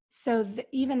 So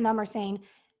even them are saying,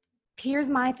 here's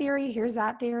my theory, here's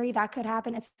that theory, that could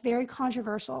happen. It's very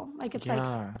controversial. Like, it's like, they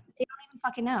don't even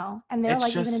fucking know. And they're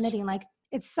even admitting, like,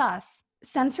 it's sus.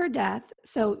 Since her death,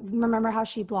 so remember how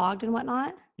she blogged and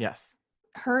whatnot? Yes.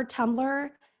 Her Tumblr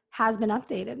has been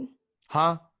updated.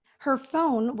 Huh? Her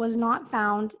phone was not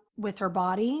found with her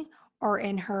body or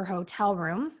in her hotel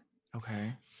room.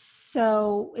 Okay.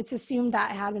 So it's assumed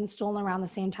that it had been stolen around the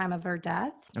same time of her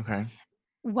death. Okay.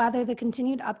 Whether the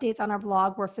continued updates on her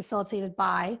blog were facilitated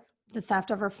by the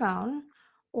theft of her phone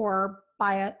or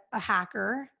by a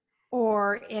hacker,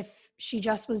 or if she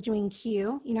just was doing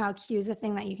Q, you know how Q is the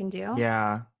thing that you can do?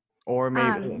 Yeah. Or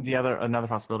maybe another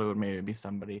possibility would maybe be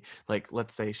somebody, like,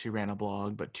 let's say she ran a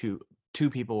blog, but two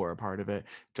people were a part of it,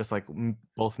 just like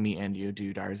both me and you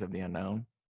do Diaries of the Unknown.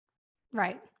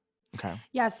 Right. Okay.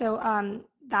 Yeah, so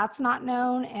that's not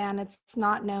known, and it's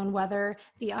not known whether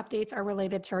the updates are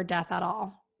related to her death at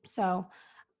all. So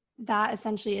that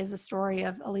essentially is the story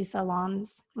of Elisa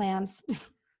Lams.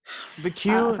 The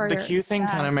Q thing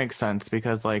kind of makes sense,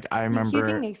 because like I remember the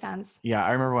Q thing makes sense. Yeah,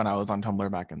 I remember when I was on Tumblr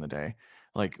back in the day,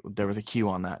 like there was a queue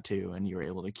on that too, and you were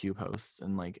able to queue posts,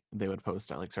 and like they would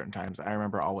post at like certain times. I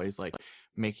remember always like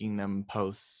making them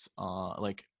posts,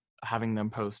 like having them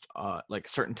post like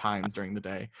certain times during the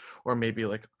day, or maybe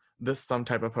like some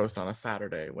type of post on a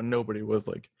Saturday when nobody was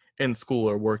like in school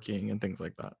or working and things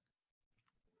like that.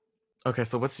 Okay,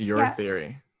 so what's your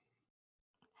theory?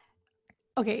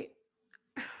 Okay.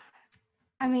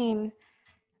 I mean,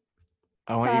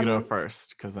 I want you to go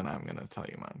first, because then I'm gonna tell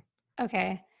you mine.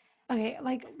 Okay.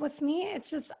 Like with me, it's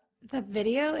just the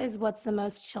video is what's the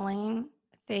most chilling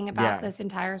thing about this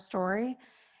entire story.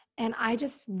 And I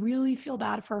just really feel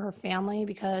bad for her family,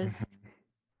 because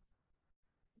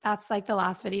that's like the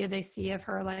last video they see of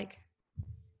her, like,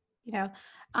 you know.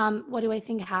 What do I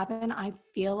think happened? I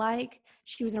feel like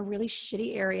she was in a really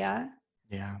shitty area.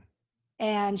 Yeah.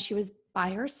 And she was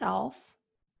by herself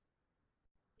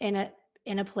in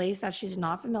a place that she's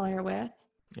not familiar with.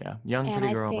 Yeah. Young,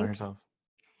 pretty girl by herself.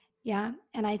 Yeah.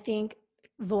 And I think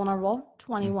vulnerable,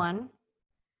 21.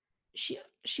 She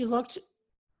looked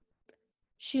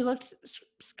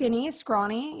skinny,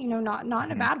 scrawny, you know, not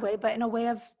in a bad way, but in a way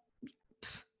of,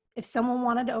 if someone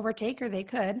wanted to overtake her, they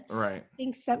could. Right. I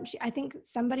think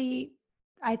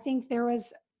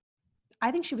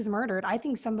she was murdered. I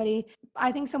think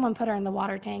someone put her in the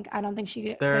water tank. I don't think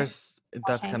she.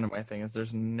 That's kind of my thing, is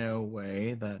there's no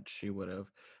way that she would have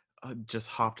just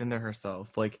hopped in there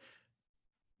herself. Like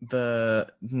the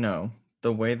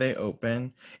way they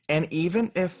open, and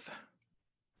even if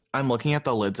I'm looking at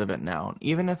the lids of it now,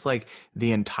 even if like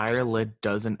the entire lid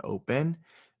doesn't open,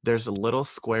 there's little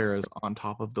squares on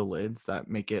top of the lids that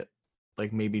make it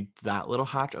like maybe that little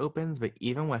hatch opens, but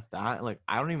even with that, like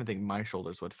I don't even think my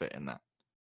shoulders would fit in that.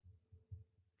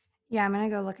 Yeah, I'm gonna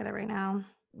go look at it right now.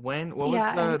 What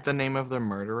was the name of the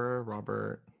murderer?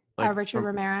 Robert, like Richard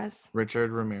Ramirez.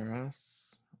 Richard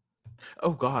Ramirez.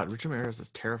 Oh God, Richard Ramirez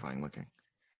is terrifying looking.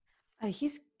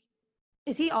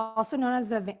 Is he also known as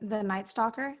the Night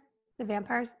Stalker? The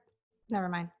vampires? Never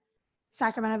mind.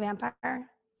 Sacramento Vampire?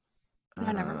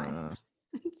 No, never mind.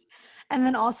 And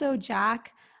then also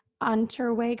Jack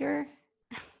Unterweger.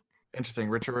 Interesting.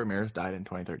 Richard Ramirez died in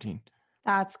 2013.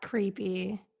 That's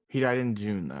creepy. He died in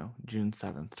June, though. June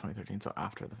 7th, 2013. So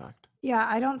after the fact. Yeah,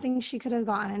 I don't think she could have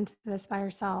gotten into this by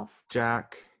herself.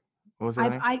 Jack. What was his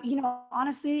name?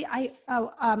 Honestly,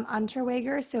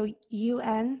 Unterweger. So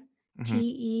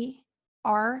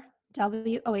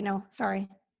UNTERW. Oh, wait, no, sorry.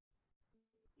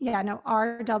 Yeah, no,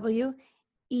 RWEGER.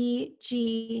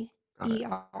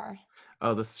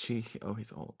 Oh,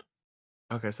 he's old.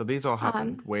 Okay, so these all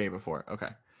happened way before. Okay.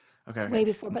 Way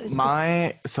before, but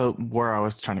so where I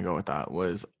was trying to go with that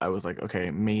was I was like, okay,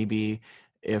 maybe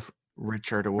if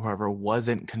Richard or whoever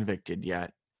wasn't convicted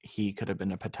yet, he could have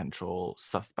been a potential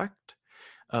suspect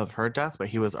of her death, but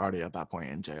he was already at that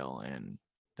point in jail and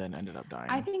then ended up dying.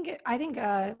 I think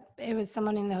it was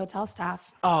someone in the hotel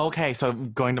staff. Oh, okay. So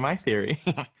going to my theory.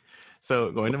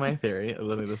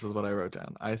 Literally, this is what I wrote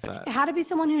down. I said it had to be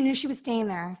someone who knew she was staying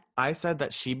there. I said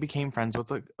that she became friends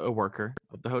with a worker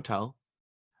at the hotel,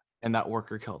 and that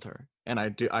worker killed her. And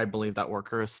I believe that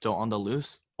worker is still on the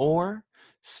loose or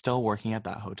still working at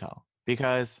that hotel.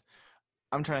 Because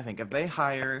I'm trying to think, if they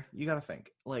hire, you got to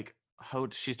think, like,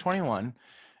 she's 21.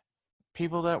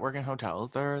 People that work in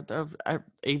hotels, their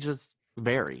ages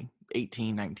vary.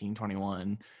 18, 19,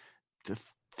 21 to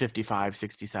 55,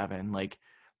 67. Like,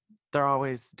 they're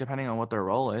always, depending on what their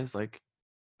role is, like,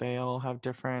 they all have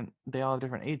different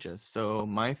ages. So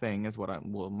my thing is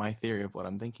my theory of what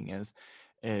I'm thinking is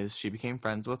she became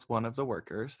friends with one of the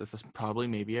workers. This is probably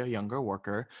maybe a younger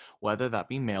worker, whether that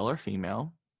be male or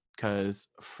female, because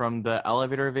from the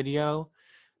elevator video,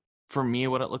 for me,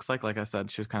 what it looks like I said,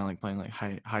 she was kind of like playing like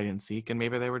hide and seek, and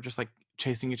maybe they were just like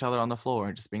chasing each other on the floor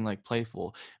and just being like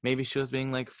playful. Maybe she was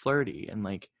being like flirty, and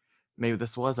like maybe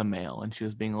this was a male and she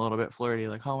was being a little bit flirty,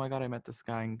 like, oh my God, I met this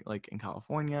guy in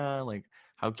California, like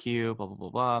how cute, blah, blah, blah,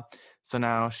 blah. So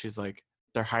now she's like,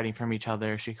 they're hiding from each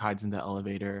other. She hides in the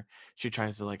elevator. She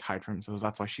tries to like hide from, so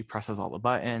that's why she presses all the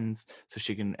buttons so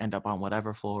she can end up on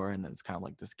whatever floor. And then it's kind of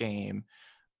like this game.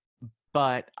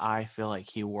 But I feel like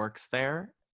he works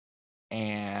there,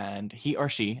 and he or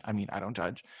she, I mean, I don't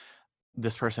judge.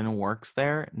 This person who works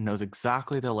there knows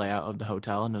exactly the layout of the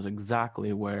hotel, knows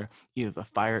exactly where either the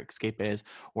fire escape is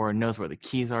or knows where the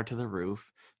keys are to the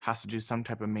roof, has to do some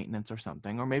type of maintenance or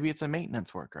something, or maybe it's a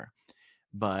maintenance worker.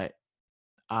 But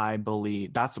I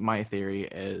believe, that's my theory,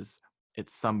 is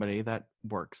it's somebody that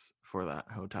works for that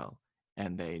hotel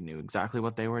and they knew exactly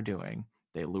what they were doing.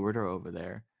 They lured her over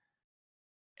there,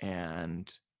 and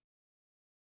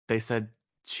they said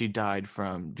she died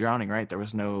from drowning, right? There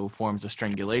was no forms of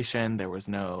strangulation. There was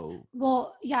no...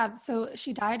 Well, yeah. So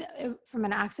she died from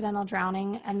an accidental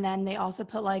drowning. And then they also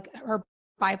put like her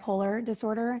bipolar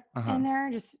disorder in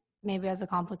there, just maybe as a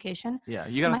complication. Yeah.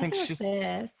 You got to think she's...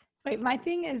 My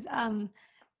thing is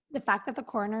the fact that the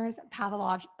coroner's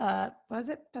pathologist.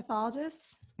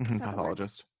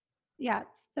 Pathologist. Yeah.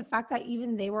 The fact that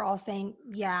even they were all saying,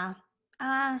 yeah,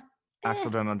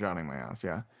 accidental drowning my ass.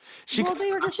 Yeah.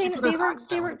 They were just saying they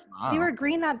were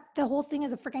agreeing that the whole thing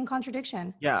is a freaking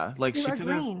contradiction. Yeah, like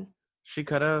she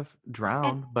could have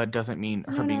drowned, but doesn't mean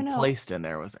her being placed in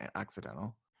there was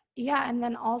accidental. Yeah, and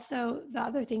then also the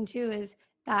other thing too is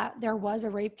that there was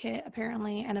a rape kit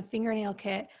apparently and a fingernail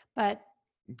kit, but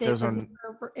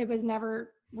it was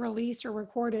never released or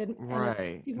recorded.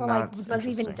 Right. People were like, it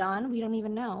wasn't even done. We don't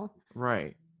even know.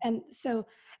 Right. And so,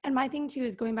 and my thing too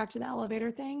is going back to the elevator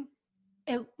thing.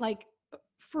 It like,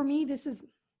 for me, this is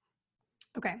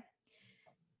okay.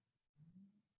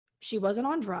 She wasn't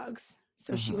on drugs,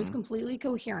 so she was completely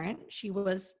coherent. She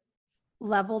was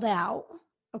leveled out.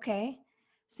 Okay.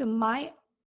 So my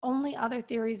only other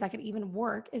theories that could even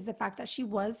work is the fact that she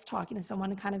was talking to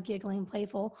someone and kind of giggling and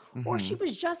playful, or she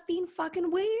was just being fucking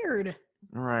weird.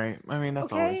 Right. I mean,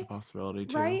 that's always a possibility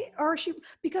too. Right. Or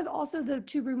because also the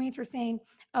two roommates were saying,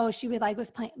 oh, she would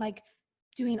was playing, like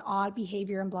doing odd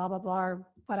behavior and blah, blah, blah, or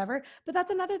whatever. But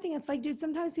that's another thing. It's like, dude,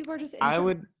 sometimes people are just,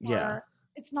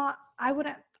 it's not,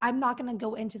 I'm not going to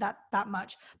go into that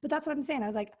much, but that's what I'm saying. I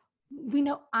was like,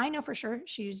 I know for sure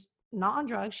she's not on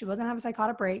drugs. She wasn't having a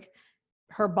psychotic break.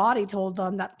 Her body told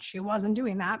them that she wasn't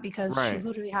doing that because she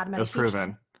literally had medication. It was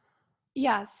proven.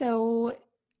 Yeah. So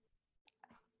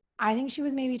I think she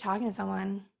was maybe talking to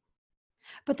someone.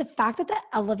 But the fact that the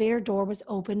elevator door was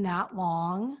open that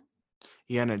long.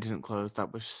 Yeah, and it didn't close.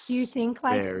 That Do you was think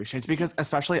like very strange because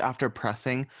especially after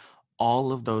pressing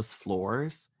all of those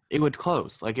floors, it would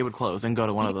close. Like it would close and go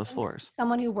to one do of you those think floors.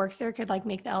 someone who works there could like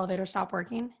make the elevator stop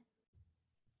working?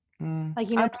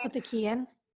 Like, I to put the key in?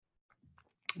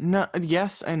 No,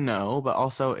 yes and no, but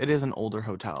also it is an older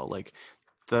hotel. Like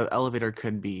the elevator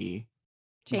could be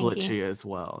Janky. glitchy as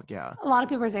well. Yeah. A lot of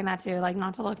people are saying that too, like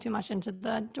not to look too much into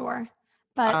the door.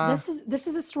 But Uh, this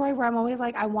is a story where I'm always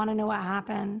like, I want to know what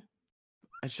happened.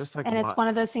 it's just like And it's one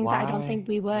of those things that I don't think why?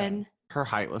 we Yeah. would. Her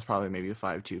height was probably maybe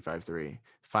 5'2", 5'3",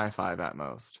 5'5" at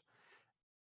most.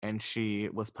 And she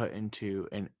was put into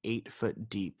an 8-foot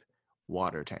deep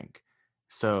water tank.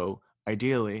 So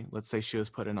ideally, let's say she was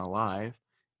put in alive,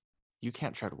 you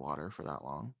can't tread water for that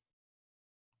long.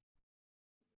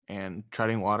 And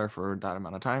treading water for that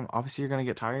amount of time, obviously you're gonna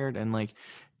get tired, and like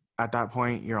at that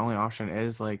point, your only option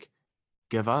is like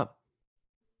give up.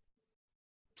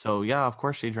 So yeah, of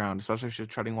course she drowned, especially if she was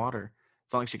treading water.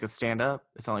 It's not like she could stand up.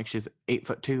 It's not like she's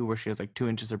 8'2", where she has like 2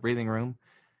 inches of breathing room.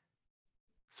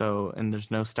 So, and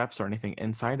there's no steps or anything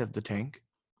inside of the tank.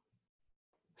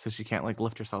 So she can't like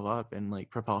lift herself up and like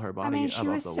propel her I mean, body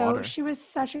above the water. she was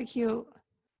such a cute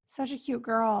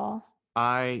girl.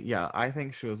 I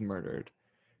think she was murdered.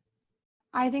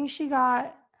 I think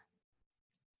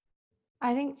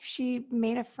she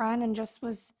made a friend and just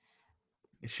was.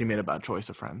 She made a bad choice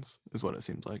of friends, is what it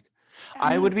seems like.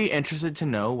 I I would mean, be interested to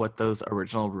know what those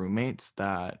original roommates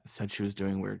that said she was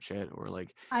doing weird shit or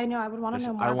like. I know. I would want to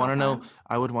know I more want about to know. that.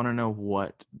 I would want to know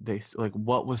what they like.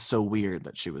 What was so weird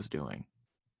that she was doing?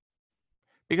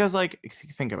 Because like,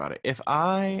 think about it. If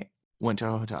I went to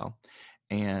a hotel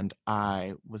and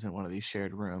I was in one of these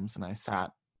shared rooms and I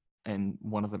sat in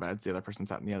one of the beds, the other person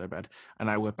sat in the other bed, and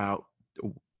I whip out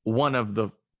one of the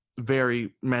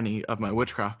very many of my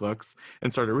witchcraft books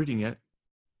and started reading it,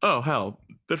 oh hell,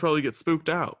 they'd probably get spooked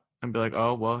out and be like,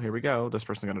 oh well, here we go. This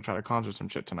person's gonna try to conjure some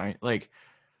shit tonight. Like,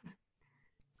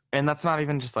 and that's not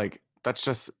even just like that's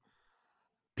just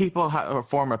people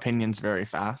form opinions very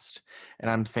fast,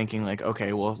 and I'm thinking like,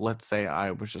 okay, well, let's say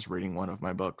I was just reading one of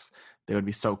my books, they would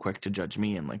be so quick to judge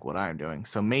me and like what I'm doing.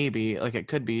 So maybe like it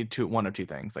could be one of two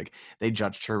things, like they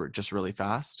judged her just really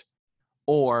fast,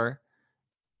 or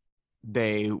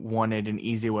they wanted an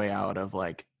easy way out of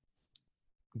like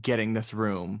getting this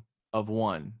room of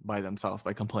one by themselves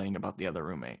by complaining about the other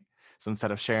roommate. So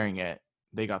instead of sharing it,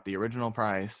 they got the original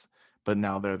price, but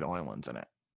now they're the only ones in it.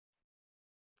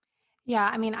 Yeah,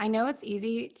 I mean, I know it's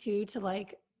easy to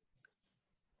like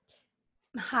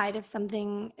hide if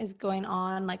something is going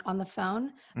on like on the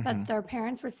phone, but their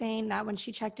parents were saying that when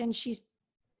she checked in,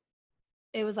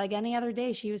 it was like any other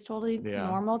day. She was totally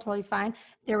normal, totally fine.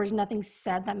 There was nothing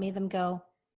said that made them go,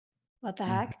 what the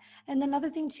heck? And another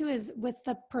thing too is with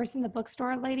the person, the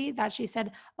bookstore lady, that she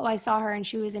said, oh, I saw her and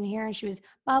she was in here and she was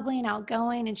bubbly and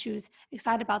outgoing and she was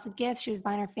excited about the gifts. She was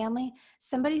buying her family.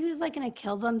 Somebody who's like going to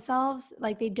kill themselves,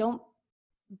 like they don't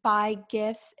buy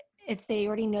gifts if they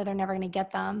already know they're never going to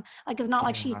get them. Like it's not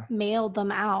like she mailed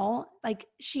them out. Like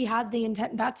she had the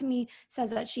intent. That to me says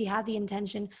that she had the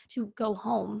intention to go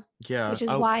home. Yeah. Which is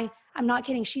why I'm not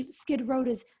kidding. Skid Row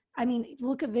is, I mean,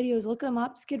 look at videos, look them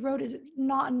up. Skid Row is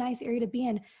not a nice area to be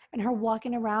in. And her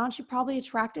walking around, she probably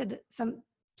attracted some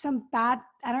bad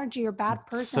energy or bad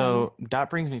person. So that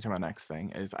brings me to my next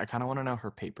thing is I kind of want to know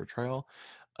her paper trail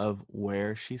of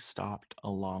where she stopped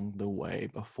along the way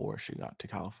before she got to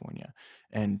California,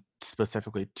 and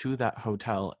specifically to that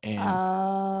hotel in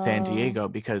San Diego,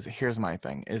 because here's my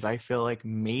thing is I feel like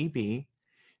maybe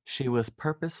she was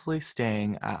purposefully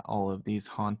staying at all of these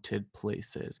haunted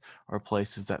places or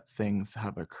places that things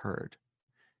have occurred.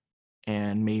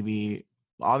 And maybe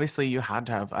obviously you had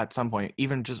to have at some point,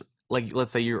 even just like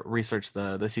let's say you research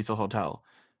the Cecil Hotel,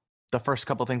 the first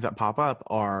couple things that pop up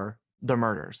are the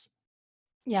murders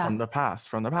from the past.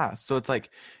 So it's like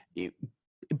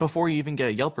before you even get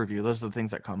a Yelp review, those are the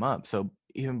things that come up. So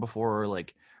even before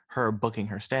like her booking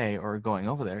her stay or going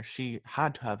over there, she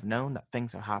had to have known that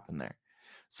things have happened there.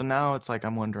 So now it's like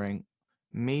I'm wondering,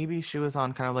 maybe she was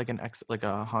on kind of like like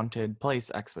a haunted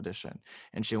place expedition,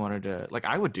 and she wanted to, like,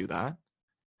 I would do that,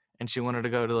 and she wanted to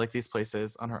go to like these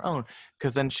places on her own,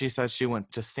 because then she said she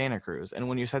went to Santa Cruz, and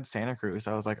when you said Santa Cruz,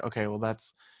 I was like, okay, well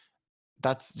that's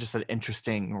just an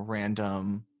interesting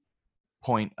random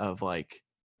point of like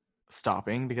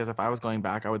stopping, because if I was going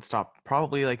back, I would stop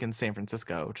probably like in San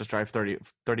Francisco, just drive 30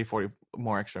 40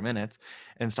 more extra minutes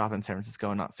and stop in San Francisco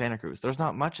and not Santa Cruz. There's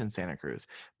not much in Santa Cruz,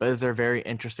 but is there very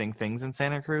interesting things in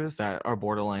Santa Cruz that are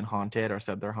borderline haunted or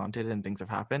said they're haunted and things have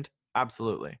happened?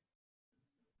 Absolutely.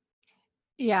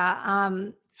 Yeah.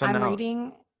 So I'm now,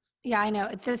 reading Yeah, I know.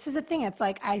 This is a thing. It's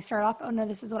like I start off, oh no,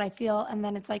 this is what I feel, and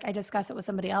then it's like I discuss it with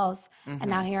somebody else, and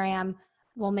now here I am.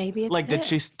 Well, maybe it's like,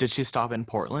 this. did she stop in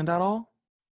Portland at all?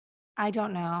 I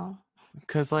don't know.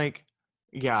 Because like,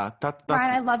 yeah, that's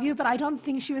Ryan, I love you, but I don't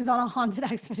think she was on a haunted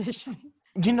expedition.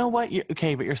 you know what?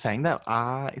 Okay, but you're saying that.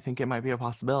 I think it might be a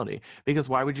possibility because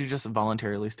why would you just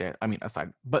voluntarily stay? I mean,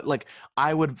 aside, but like,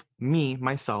 I would, me,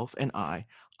 myself, and I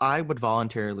would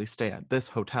voluntarily stay at this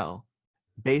hotel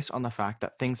based on the fact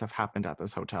that things have happened at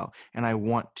this hotel, and I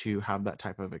want to have that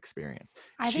type of experience.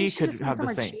 I think She she could just went have the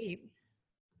somewhere same. cheap.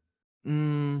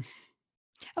 Mm,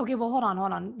 Okay, well, hold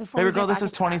on. Before baby we girl, get this back is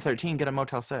into that, 2013. Get a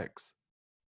Motel 6.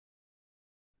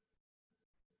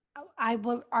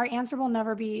 our answer will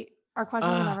never be, our question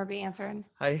will never be answered.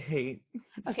 I hate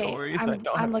Okay, stories that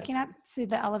don't I'm have looking answers. at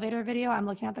the elevator video. I'm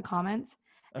looking at the comments,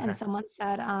 Okay. and someone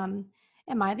said, "Am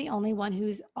I the only one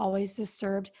who's always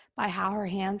disturbed by how her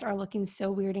hands are looking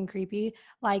so weird and creepy?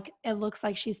 Like it looks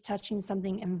like she's touching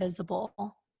something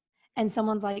invisible." And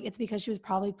someone's like, "It's because she was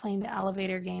probably playing the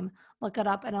elevator game. Look it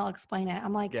up, and I'll explain it."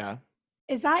 I'm like, Yeah.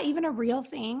 "Is that even a real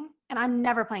thing?" And I'm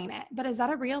never playing it, but is that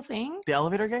a real thing The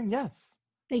elevator game? Yes.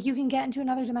 that you can get into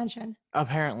another dimension?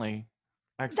 Apparently.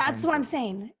 That's what I'm Explains it.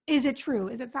 saying. Is it true?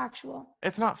 Is it factual?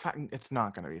 It's not it's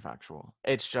not going to be factual.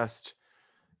 It's just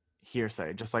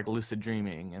hearsay, just like lucid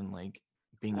dreaming and like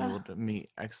being Ugh. able to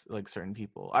meet like certain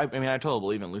people. I mean, I totally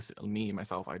believe in lucid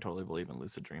myself, I totally believe in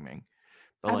lucid dreaming.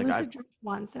 But I like lucid dreamed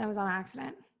once and I was on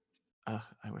accident.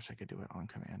 I wish I could do it on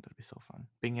command. It'd be so fun.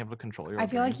 Being able to control your I own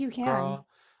feel like you dreams. can. Girl,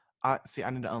 I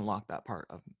need to unlock that part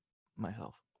of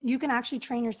myself. You can actually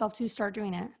train yourself to start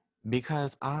doing it.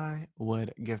 Because I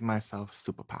would give myself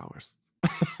superpowers.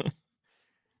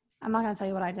 I'm not going to tell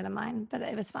you what I did in mine, but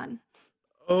it was fun.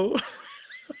 Oh.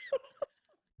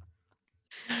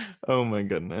 Oh my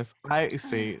goodness. I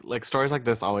see, like stories like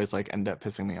this always like end up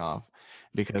pissing me off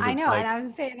because I it's know. like, And I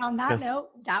was saying on that note,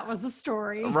 that was a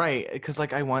story. right, because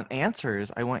like I want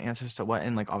answers. I want answers to what,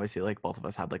 and like obviously like both of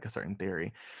us had like a certain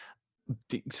theory.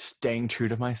 Staying true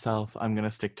to myself, I'm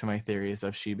gonna stick to my theories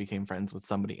of she became friends with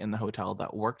somebody in the hotel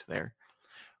that worked there.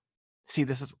 See,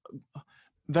 this is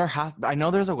I know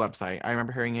there's a website. I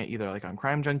remember hearing it either like on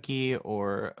Crime Junkie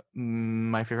or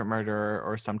My Favorite Murder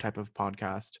or some type of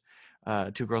podcast,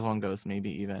 Two Girls One Ghost maybe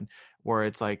even, where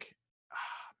it's like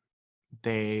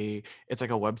it's like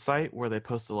a website where they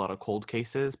post a lot of cold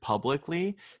cases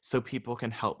publicly so people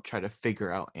can help try to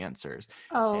figure out answers.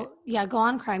 Oh, yeah. Go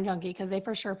on Crime Junkie because they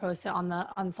for sure post it on the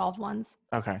unsolved ones.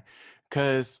 Okay.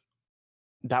 Because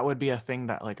that would be a thing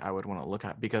that like I would want to look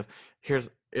at, because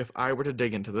if I were to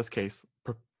dig into this case,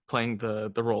 playing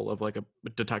the role of like a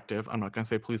detective, I'm not going to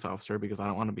say police officer because I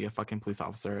don't want to be a fucking police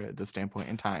officer at this standpoint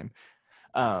in time.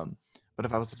 But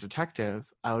if I was a detective,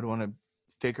 I would want to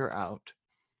figure out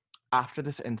after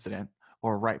this incident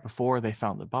or right before they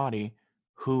found the body,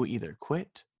 who either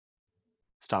quit,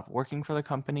 stopped working for the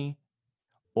company,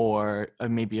 or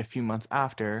maybe a few months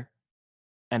after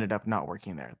ended up not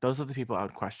working there. Those are the people I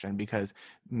would question because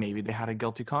maybe they had a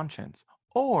guilty conscience.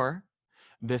 Or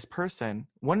this person,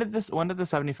 when did the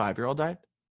 75-year-old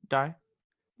die?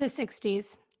 The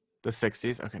 60s. The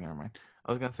 60s? Okay, never mind.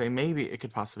 I was going to say maybe it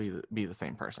could possibly be the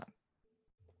same person.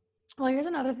 Well, here's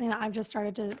another thing that I've just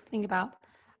started to think about.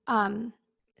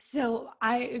 So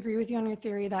I agree with you on your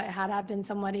theory that it had been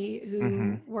somebody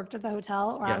who worked at the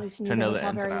hotel, or at least knew the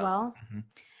hotel very well.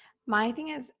 My thing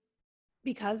is,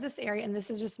 because this area, and this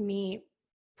is just me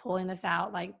pulling this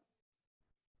out, like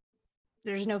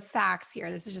there's no facts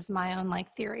here. This is just my own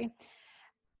like theory.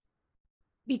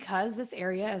 Because this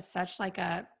area is such like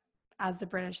a, as the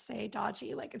British say,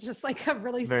 dodgy, like it's just like a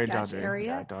really very sketch area.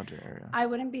 Yeah, dodgy area. I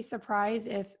wouldn't be surprised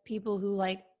if people who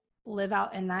like live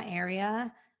out in that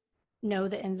area know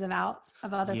the ins and outs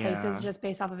of other places just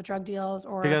based off of drug deals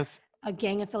or a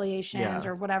gang affiliations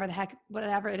or whatever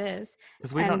it is.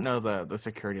 Because we don't know the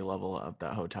security level of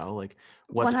that hotel. Like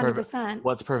what's 100%.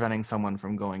 What's preventing someone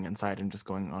from going inside and just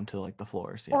going onto like the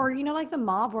floors? Yeah. Or like the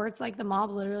mob, where it's like the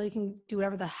mob literally can do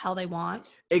whatever the hell they want.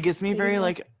 It gets me very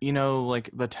like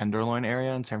like the Tenderloin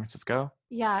area in San Francisco.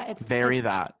 Yeah, it's very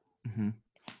that. Mm-hmm.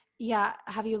 Yeah,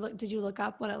 did you look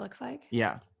up what it looks like?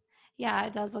 Yeah. Yeah,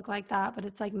 it does look like that, but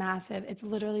it's like massive. It's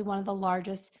literally one of the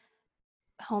largest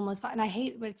homeless, and I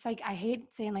hate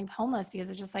saying like homeless because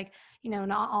it's just like,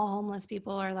 not all homeless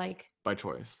people are like by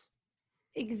choice.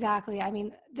 Exactly. I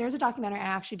mean, there's a documentary I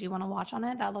actually do want to watch on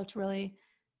it that looked really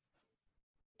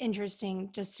interesting,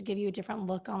 just to give you a different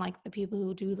look on like the people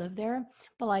who do live there.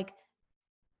 But like,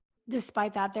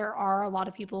 despite that, there are a lot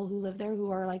of people who live there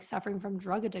who are like suffering from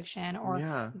drug addiction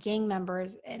or gang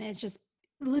members, and it's just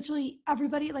literally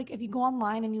everybody, like if you go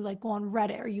online and you like go on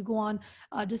Reddit or you go on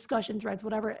discussion threads,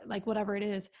 whatever it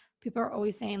is, people are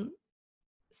always saying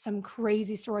some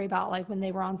crazy story about like when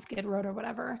they were on Skid Row or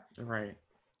whatever. Right.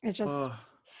 It's just,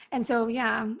 and so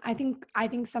yeah, I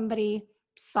think somebody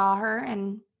saw her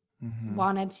and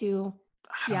wanted to.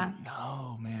 I don't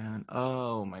know, man.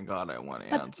 Oh my God, I want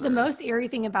answers. But the most eerie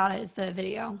thing about it is the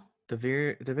video. The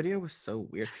video was so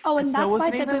weird. Oh, and that's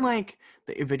wasn't even like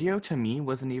the video to me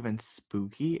wasn't even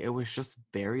spooky. It was just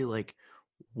very like,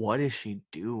 what is she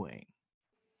doing?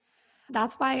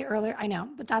 That's why earlier, I know,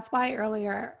 but that's why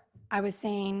earlier I was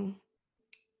saying,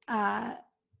 I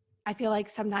feel like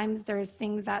sometimes there's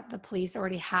things that the police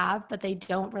already have, but they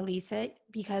don't release it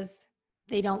because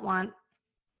they don't want,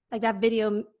 like that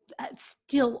video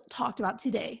still talked about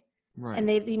today. Right. And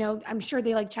they, you know, I'm sure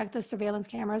they like checked the surveillance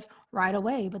cameras right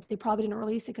away, but they probably didn't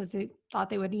release it because they thought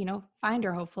they would, you know, find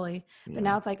her hopefully. Yeah. But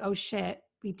now it's like, oh shit,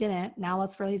 we didn't. Now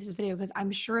let's release this video because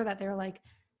I'm sure that they're like,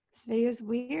 this video is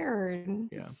weird.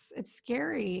 Yeah. It's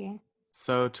scary.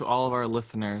 So to all of our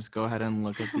listeners, go ahead and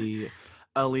look at the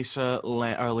Elisa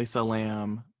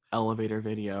Lam elevator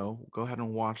video. Go ahead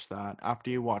and watch that. After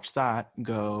you watch that,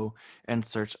 go and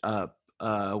search up.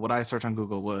 What I searched on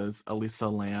Google was Elisa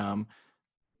Lam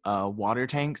water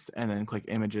tanks, and then click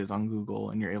images on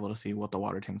Google, and you're able to see what the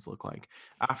water tanks look like.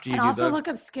 After you look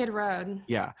up Skid Row.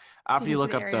 Yeah. After you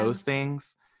look up those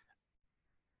things,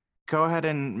 go ahead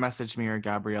and message me or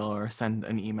Gabrielle or send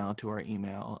an email to our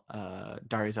email,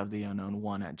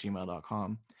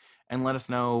 diariesoftheunknown1@gmail.com, and let us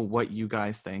know what you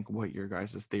guys think, what your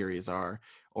guys' theories are,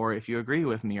 or if you agree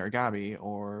with me or Gabby,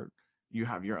 or you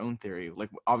have your own theory.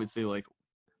 Like, obviously, like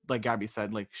Gabby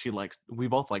said, like we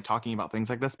both like talking about things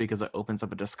like this because it opens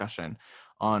up a discussion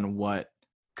on what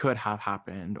could have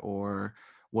happened or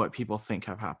what people think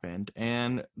have happened.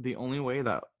 And the only way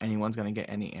that anyone's going to get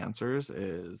any answers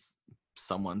is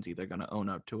someone's either going to own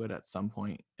up to it at some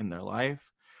point in their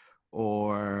life,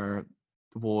 or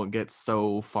we'll get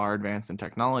so far advanced in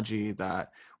technology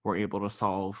that we're able to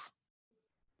solve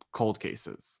cold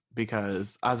cases.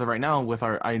 Because as of right now, with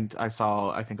I think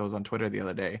it was on Twitter the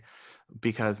other day,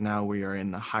 because now we are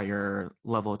in a higher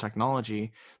level of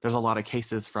technology, there's a lot of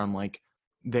cases from like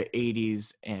the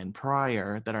 80s and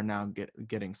prior that are now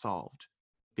getting solved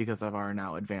because of our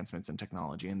now advancements in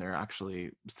technology, and they're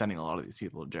actually sending a lot of these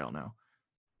people to jail now.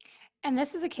 And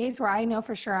this is a case where I know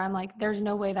for sure, I'm like, there's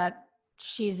no way that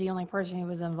she's the only person who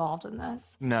was involved in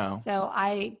this. No. So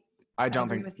I don't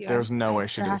think there's no way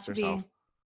she did this herself.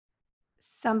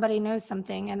 Somebody knows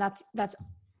something, and that's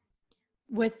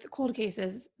with cold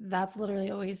cases, that's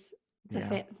literally always the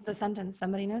sentence.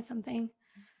 Somebody knows something.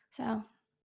 So,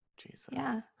 Jesus.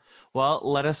 Yeah. Well,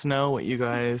 let us know what you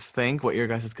guys think, what your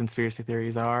guys' conspiracy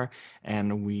theories are,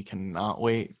 and we cannot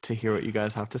wait to hear what you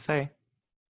guys have to say.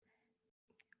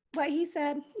 What he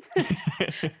said.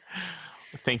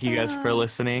 Thank you guys for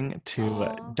listening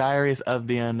to Diaries of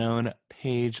the Unknown,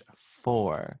 page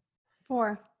 4.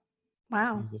 4.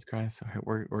 Wow. Jesus Christ.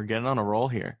 We're getting on a roll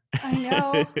here. I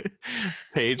know.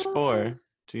 Page 4.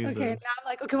 Jesus. Okay, now I'm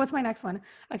like, okay, what's my next one?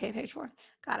 Okay, page 4.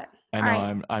 Got it. I know.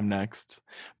 Right. I'm next.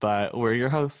 But we're your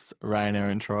hosts, Ryan,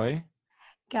 Aaron, Troy.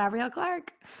 Gabrielle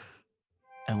Clark.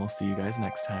 And we'll see you guys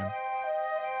next time.